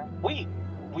up there. Wait,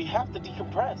 we have to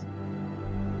decompress.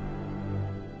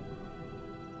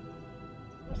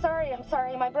 I'm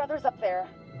sorry. My brother's up there.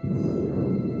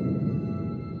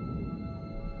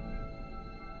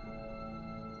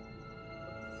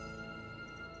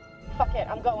 Fuck it,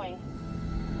 I'm going.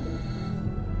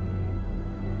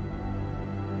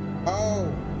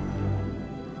 Oh!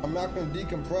 I'm not gonna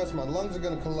decompress. My lungs are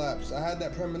gonna collapse. I had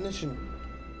that premonition.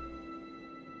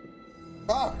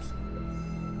 Fuck!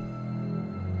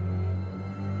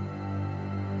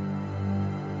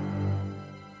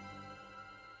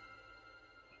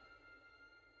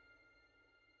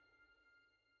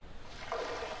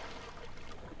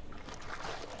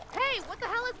 Hey, what the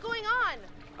hell is going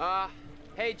on?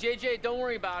 Hey, JJ, don't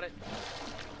worry about it.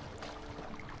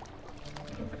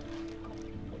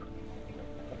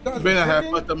 Been a half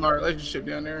fucked up my relationship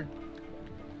down there.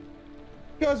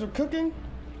 You guys were cooking?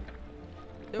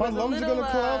 My lungs are gonna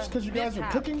collapse because you guys are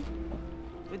mishap. cooking?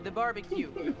 with the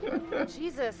barbecue.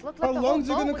 Jesus, look like How the long's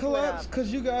it whole gonna boat was lit collapse? up.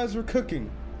 Cause you guys were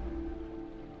cooking.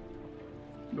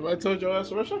 Nobody told your ass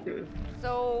to rush up here.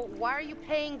 So why are you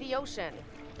paying the ocean?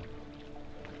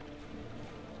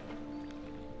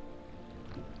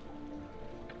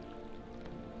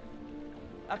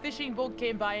 A fishing boat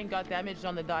came by and got damaged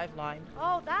on the dive line.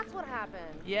 Oh, that's what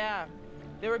happened. Yeah.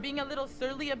 They were being a little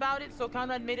surly about it, so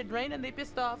Conrad made it rain and they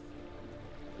pissed off.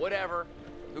 Whatever.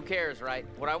 Who cares, right?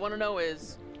 What I want to know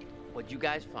is, what'd you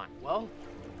guys find? Well,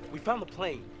 we found the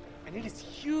plane, and it is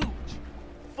huge,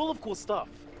 full of cool stuff.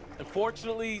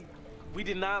 Unfortunately, we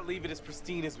did not leave it as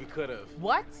pristine as we could have.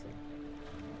 What?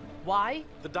 Why?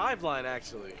 The dive line,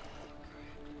 actually.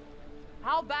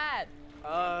 How bad?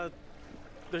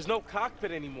 There's no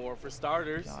cockpit anymore, for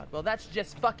starters. God, well, that's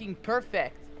just fucking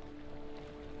perfect.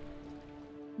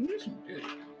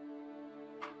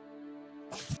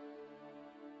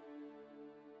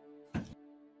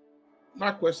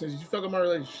 My question is, did you fuck up my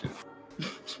relationship?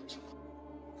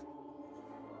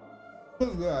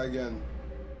 Who's that again?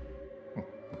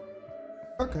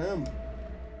 Fuck him.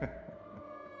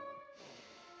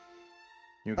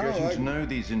 You're getting to know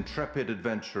these intrepid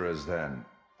adventurers then.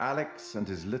 Alex and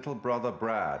his little brother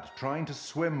Brad, trying to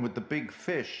swim with the big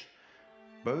fish.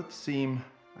 Both seem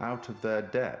out of their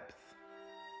depth.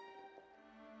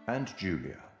 And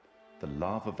Julia, the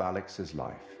love of Alex's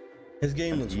life. His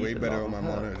game looks way the better love on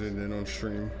my of hers. monitor than on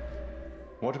stream.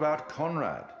 What about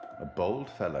Conrad? A bold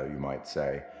fellow, you might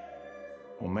say.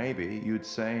 Or maybe you'd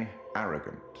say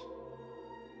arrogant.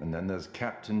 And then there's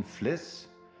Captain Fliss,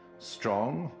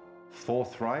 strong,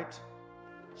 forthright,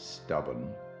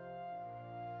 stubborn.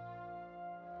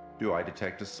 Do I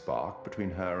detect a spark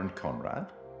between her and Conrad?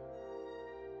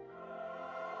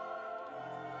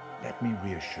 Let me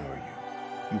reassure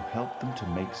you, you help them to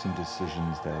make some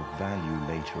decisions they'll value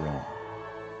later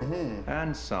on.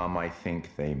 And some I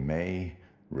think they may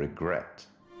regret.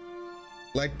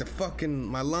 Like the fucking,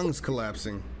 my lungs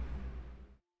collapsing.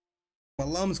 My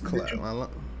lungs collapse.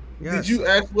 Did you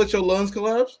ask let your lungs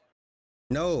collapse?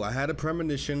 No, I had a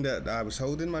premonition that I was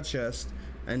holding my chest,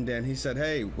 and then he said,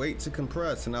 hey, wait to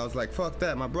compress. And I was like, fuck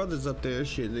that, my brother's up there,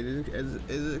 shit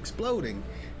is exploding.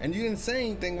 And you didn't say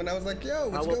anything when I was like, yo,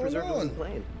 what's going on?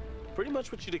 Plane? Pretty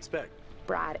much what you'd expect.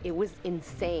 Brad, it was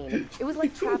insane. It was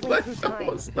like traveling through time.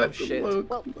 Oh, shit.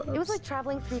 Well, it was like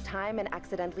traveling through time and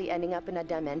accidentally ending up in a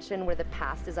dimension where the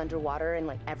past is underwater and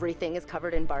like everything is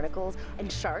covered in barnacles and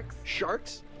sharks.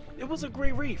 Sharks? It was a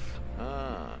gray reef.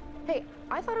 Hey,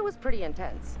 I thought it was pretty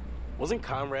intense. Wasn't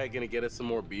Conrad gonna get us some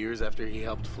more beers after he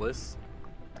helped Fliss?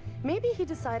 Maybe he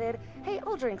decided, hey,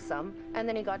 I'll drink some, and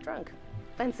then he got drunk.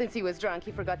 And since he was drunk,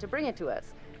 he forgot to bring it to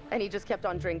us. And he just kept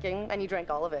on drinking, and he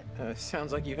drank all of it.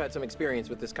 Sounds like you've had some experience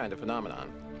with this kind of phenomenon.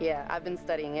 Yeah, I've been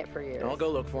studying it for years. I'll go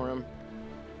look for him.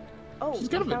 Oh, I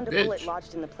found a bullet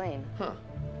lodged in the plane. Huh.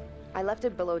 I left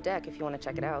it below deck if you want to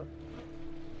check it out.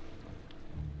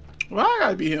 Why I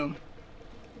gotta be him?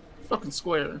 Fucking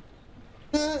square.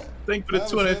 Thank you for the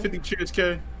 250 cheers,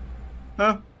 K.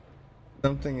 Huh?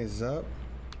 Something is up.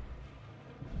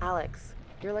 Alex,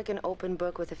 you're like an open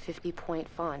book with a 50-point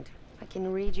font. I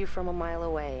can read you from a mile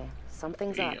away.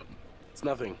 Something's up. It's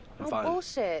nothing. I'm Oh, fine.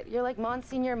 bullshit. You're like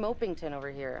Monsignor Mopington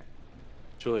over here.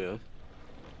 Julia,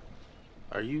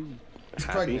 are you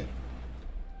happy? Pregnant.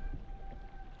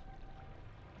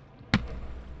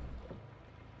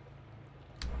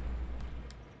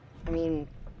 I mean,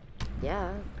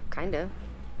 yeah, kinda.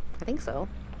 I think so.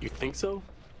 You think so?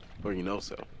 Or you know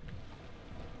so?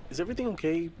 Is everything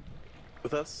okay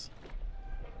with us?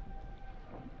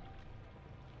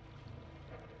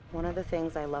 One of the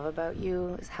things I love about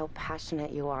you is how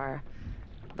passionate you are.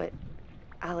 But,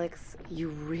 Alex, you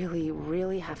really,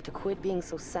 really have to quit being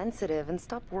so sensitive and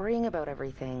stop worrying about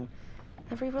everything.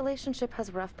 Every relationship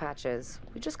has rough patches.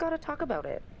 We just gotta talk about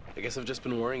it. I guess I've just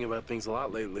been worrying about things a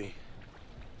lot lately.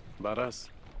 About us.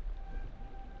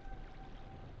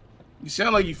 You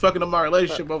sound like you fucking up my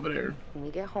relationship over there. When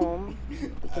we get home,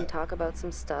 we can talk about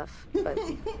some stuff. But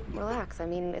relax. I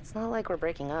mean, it's not like we're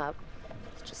breaking up.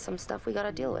 It's just some stuff we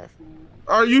gotta deal with.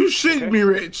 Are you shitting me,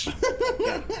 Rich?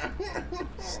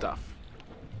 Stuff.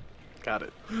 Got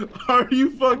it. Are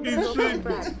you fucking Go find shitting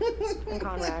Brad and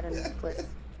Conrad and Fliss.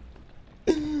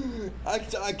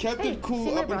 I kept it cool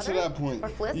see my up until brother? that point. Or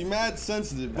Fliss? You mad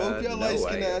sensitive. Both y'all no, light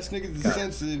skinned ass niggas is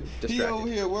sensitive. He over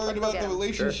here worried about the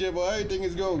relationship while everything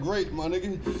is going great, my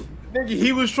nigga. Nigga,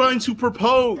 he was trying to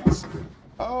propose.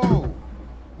 Oh.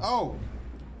 Oh.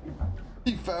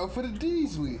 He fell for the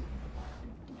Deasley.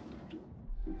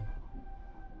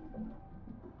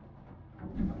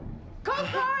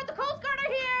 Coast Guard! The Coast Guard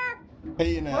are here!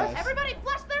 Hating ass. Everybody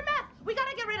flush their meth! We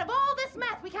gotta get rid of all this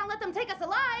meth! We can't let them come take us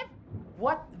alive.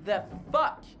 What the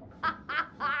fuck?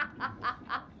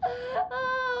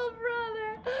 Oh,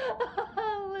 brother.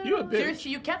 You a bitch.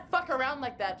 Seriously, you can't fuck around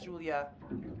like that, Julia.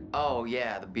 Oh,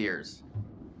 yeah, the beers.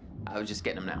 I was just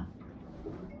getting them now.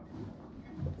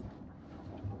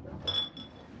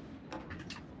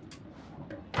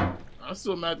 I'm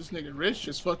still mad this nigga Rich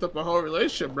just fucked up a whole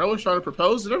relationship. Bro was trying to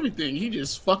propose and everything. He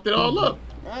just fucked it all up.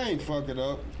 I ain't fuck it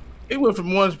up. It went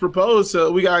from one to propose to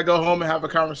we gotta go home and have a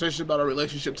conversation about a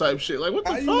relationship type shit. Like, what the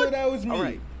How fuck? you know that was me? All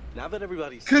right, now that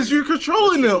everybody's Because you're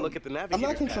controlling them. look at the navigator. I'm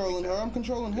not controlling her. I'm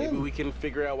controlling him. Maybe we can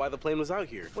figure out why the plane was out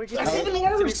here. Where'd you That's go? even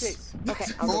worse. Okay,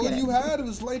 I'll go All get you it. had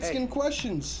was light skin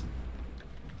questions.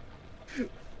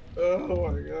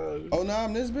 Oh my god. Oh, now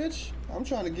I'm this bitch? I'm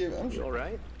trying to give. You all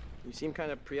right? You seem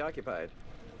kind of preoccupied.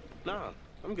 Nah,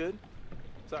 I'm good.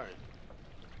 Sorry.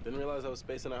 Didn't realize I was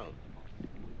spacing out.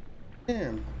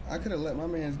 Damn, I could have let my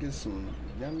mans get some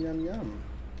yum yum yum.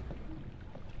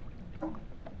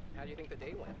 How do you think the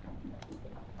day went?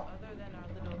 Other than our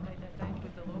little tete-a-tete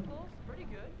with the locals, pretty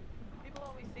good. People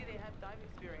always say they have dive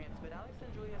experience, but Alex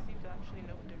and Julia seem to actually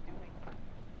know what they're doing.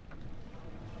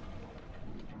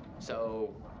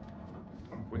 So,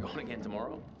 we're going again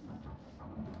tomorrow?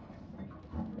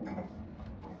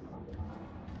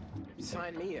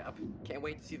 Sign me up. Can't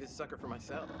wait to see this sucker for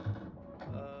myself.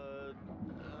 I'm gonna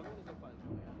go find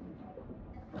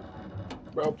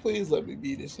Julia. Bro, please let me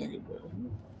be this nigga, bro.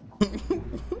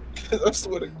 I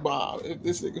swear to God, if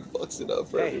this nigga fucks it up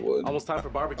for everyone. Almost time for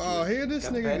barbecue. Oh, here this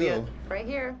Got the nigga pad go. yet? Right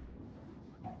here.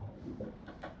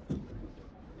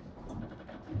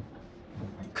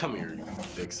 Come here,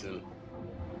 Dixon.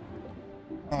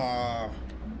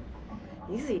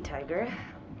 Easy, Tiger.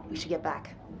 We should get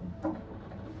back.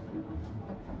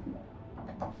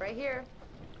 Right here.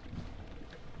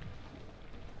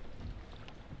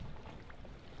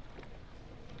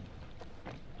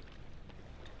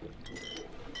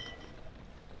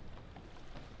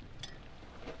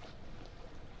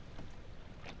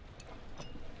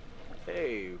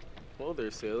 Hey, whoa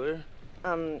there, sailor.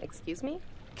 Excuse me?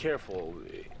 Careful.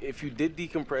 If you did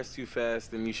decompress too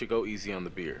fast, then you should go easy on the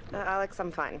beer. Alex,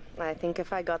 I'm fine. I think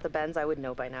if I got the bends, I would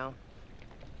know by now.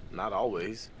 Not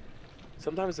always.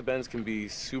 Sometimes the bends can be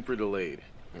super delayed.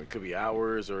 It could be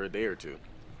hours or a day or two.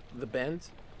 The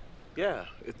bends? Yeah,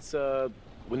 it's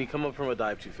when you come up from a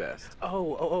dive too fast.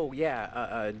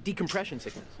 Yeah. Decompression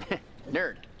sickness.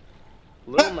 Nerd.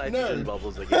 Little nitrogen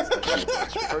bubbles that get stuck in the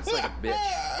blood. Hurts like a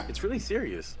bitch. It's really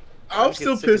serious. I'm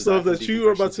still pissed off that you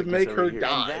are about to make her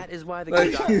die. And that is why the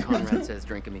good Dr. Conrad says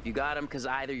drink them if you got them, because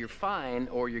either you're fine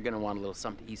or you're going to want a little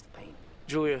something to ease the pain.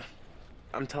 Julia,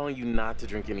 I'm telling you not to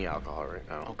drink any alcohol right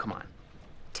now. Oh, come on.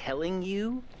 Telling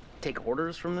you? Take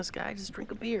orders from this guy? Just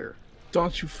drink a beer.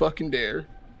 Don't you fucking dare.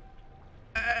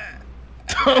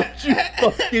 Don't you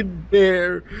fucking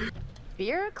dare.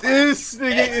 Beer? This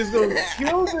nigga is gonna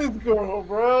kill this girl,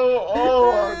 bro.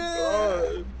 Oh my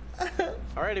god.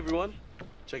 All right, everyone.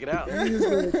 Check it out. He's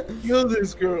gonna kill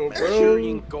this girl, bro.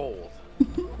 Manchurian gold.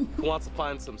 Who wants to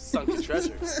find some sunken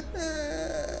treasure?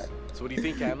 So what do you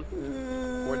think, Captain?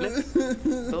 Coordinates?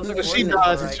 Those are When she coordinates, dies,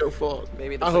 all it's right. your fault.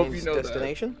 Maybe the I hope plane's you know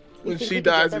destination? that. When she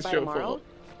dies, it's your tomorrow? fault.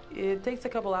 It takes a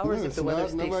couple hours if the weather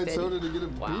stays Nobody steady. told her to get a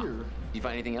beer. You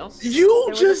find anything else? You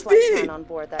There was just a flight did. plan on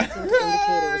board that seemed to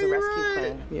indicate it was a rescue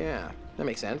plane. Yeah, that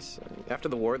makes sense. After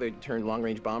the war, they turned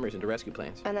long-range bombers into rescue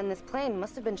planes. And then this plane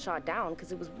must have been shot down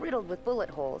because it was riddled with bullet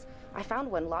holes. I found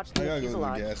one lodged in I the gotta go to the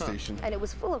fuselage. gas station. And it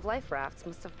was full of life rafts.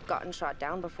 Must have gotten shot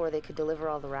down before they could deliver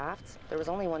all the rafts. There was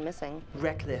only one missing.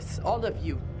 Reckless, all of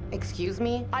you. Excuse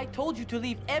me? I told you to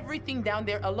leave everything down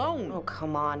there alone. Oh,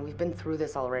 come on. We've been through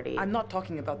this already. I'm not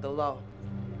talking about the law.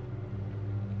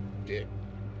 Yeah.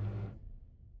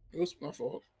 It was my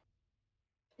fault.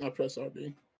 I press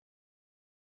RB.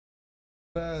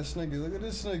 Ass nigga, look at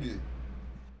this nigga.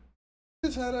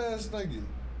 This hot ass nigga.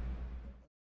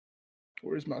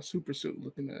 Where's my super suit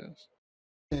looking ass?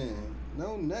 Man,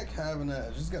 no neck having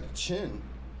ass, just got a chin.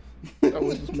 That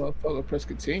was this motherfucker press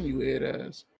continue head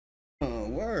ass. Oh,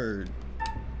 word.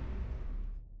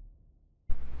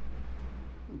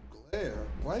 Glare.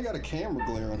 Why you got a camera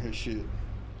glare on his shit?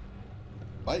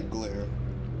 Light glare.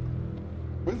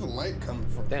 Where's the light coming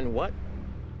from? Then what?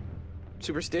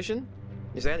 Superstition?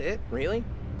 Is that it? Really?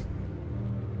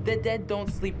 The dead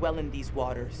don't sleep well in these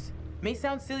waters. May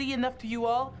sound silly enough to you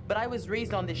all, but I was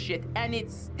raised on this shit, and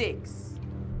it sticks.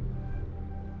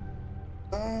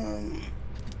 I'm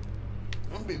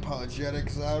gonna be apologetic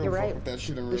because I don't You're fuck right. with that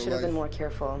shit in We real should have life. been more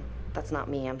careful. That's not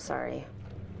me. I'm sorry.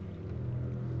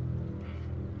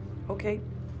 Okay,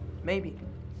 maybe.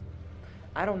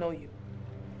 I don't know you.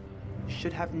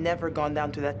 Should have never gone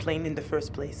down to that plane in the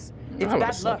first place. It's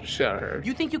bad luck. Shit out of her.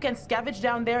 You think you can scavenge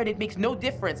down there and it makes no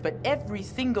difference, but every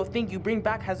single thing you bring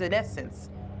back has an essence.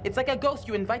 It's like a ghost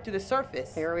you invite to the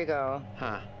surface. Here we go.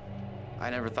 Huh. I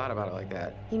never thought about it like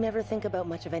that. You never think about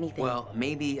much of anything. Well,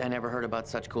 maybe I never heard about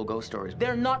such cool ghost stories.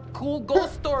 They're not cool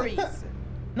ghost stories.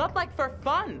 Not like for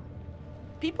fun.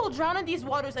 People drown in these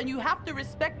waters and you have to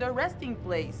respect their resting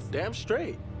place. Damn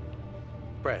straight.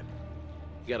 Brad,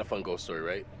 you got a fun ghost story,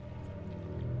 right?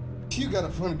 You got a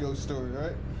fun ghost story,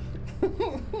 right?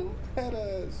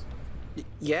 Badass.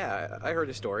 Yeah, I heard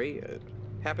a story.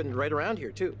 Happened right around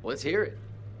here, too. Let's hear it.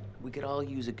 We could all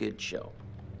use a good show.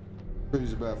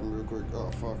 Use the bathroom real quick.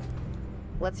 Oh, fuck.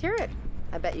 Let's hear it.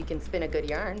 I bet you can spin a good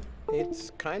yarn.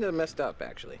 It's kind of messed up,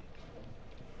 actually.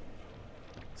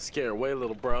 Scare away,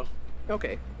 little bro.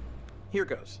 Okay, here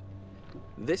goes.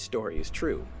 This story is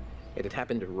true. It had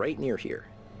happened right near here,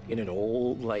 in an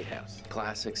old lighthouse.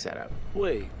 Classic setup.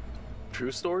 Wait,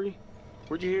 true story?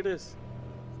 Where'd you hear this?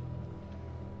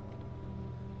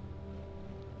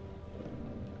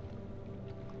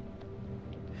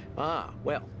 Ah,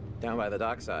 well, down by the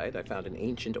dockside, I found an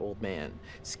ancient old man,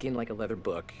 skin like a leather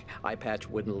book, eye patch,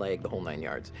 wooden leg, the whole 9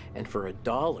 yards. And for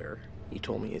 $1, he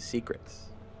told me his secrets.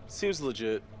 Seems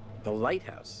legit. The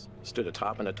lighthouse stood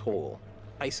atop an atoll,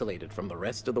 isolated from the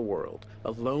rest of the world,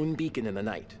 a lone beacon in the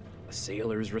night, a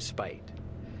sailor's respite.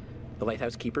 The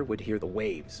lighthouse keeper would hear the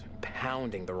waves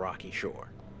pounding the rocky shore.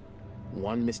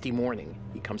 One misty morning,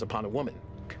 he comes upon a woman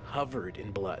covered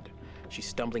in blood. She's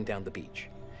stumbling down the beach.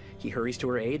 He hurries to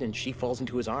her aid and she falls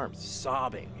into his arms,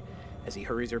 sobbing. As he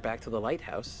hurries her back to the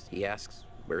lighthouse, he asks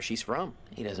where she's from.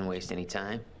 He doesn't waste any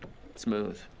time.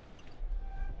 Smooth.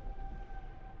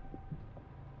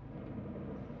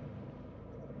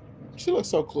 She looks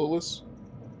so clueless.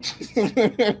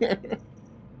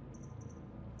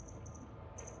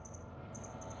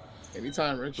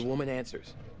 Anytime, Rich. The woman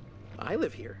answers, I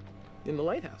live here, in the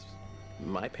lighthouse.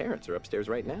 My parents are upstairs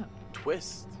right now.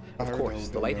 Twist. Of course,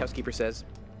 the lighthouse keeper says,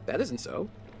 that isn't so.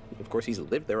 Of course, he's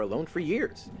lived there alone for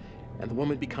years. And the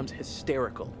woman becomes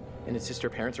hysterical and insists her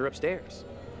parents are upstairs.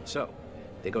 So,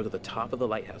 they go to the top of the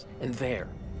lighthouse, and there,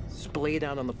 splayed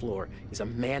out on the floor, is a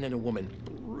man and a woman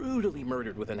brutally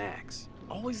murdered with an axe.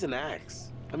 Always an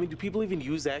axe. I mean, do people even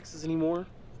use axes anymore?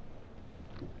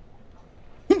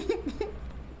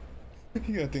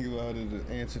 You gotta think about how to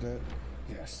answer that.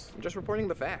 Yes. I'm just reporting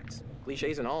the facts,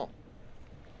 cliches and all.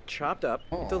 Chopped up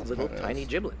into little tiny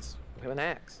giblets with an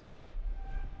axe.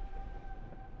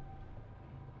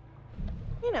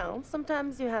 You know,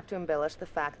 sometimes you have to embellish the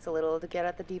facts a little to get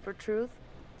at the deeper truth.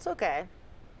 It's okay.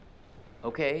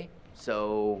 Okay,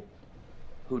 so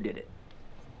who did it?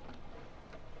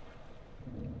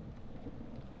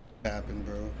 Happened,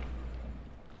 bro.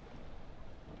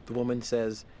 The woman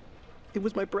says, it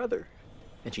was my brother.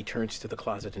 And she turns to the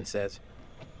closet and says,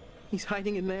 he's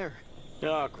hiding in there.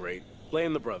 Oh, great.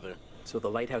 Blame the brother. So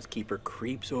the lighthouse keeper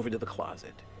creeps over to the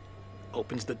closet,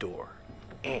 opens the door,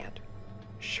 and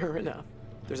sure enough,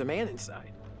 there's a man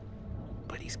inside.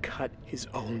 But he's cut his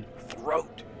own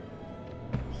throat.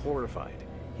 Horrified,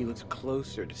 he looks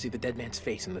closer to see the dead man's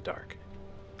face in the dark.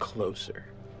 Closer.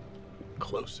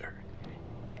 Closer.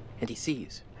 And he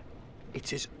sees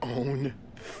it's his own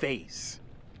face.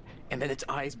 And then its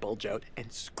eyes bulge out and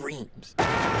screams.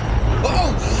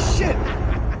 Oh, shit!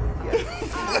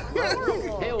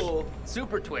 Hey-oh,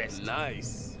 super twist.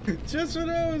 Nice. Just when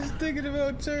I was thinking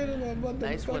about turning my motherfucking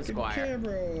Nice one, Squire.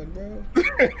 camera on, bro.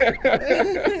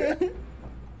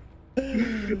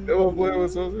 That boy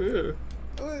was so good.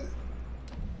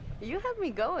 You have me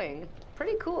going.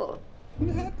 Pretty cool. You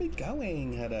have me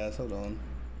going, head ass. Hold on.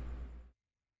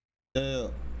 Yeah,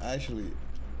 actually,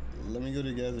 let me go to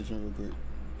the gas station real quick.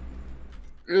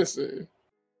 Listen.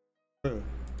 Bro,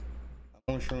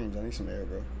 I'm on shrooms. I need some air,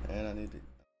 bro. And I need to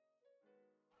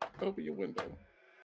open your window.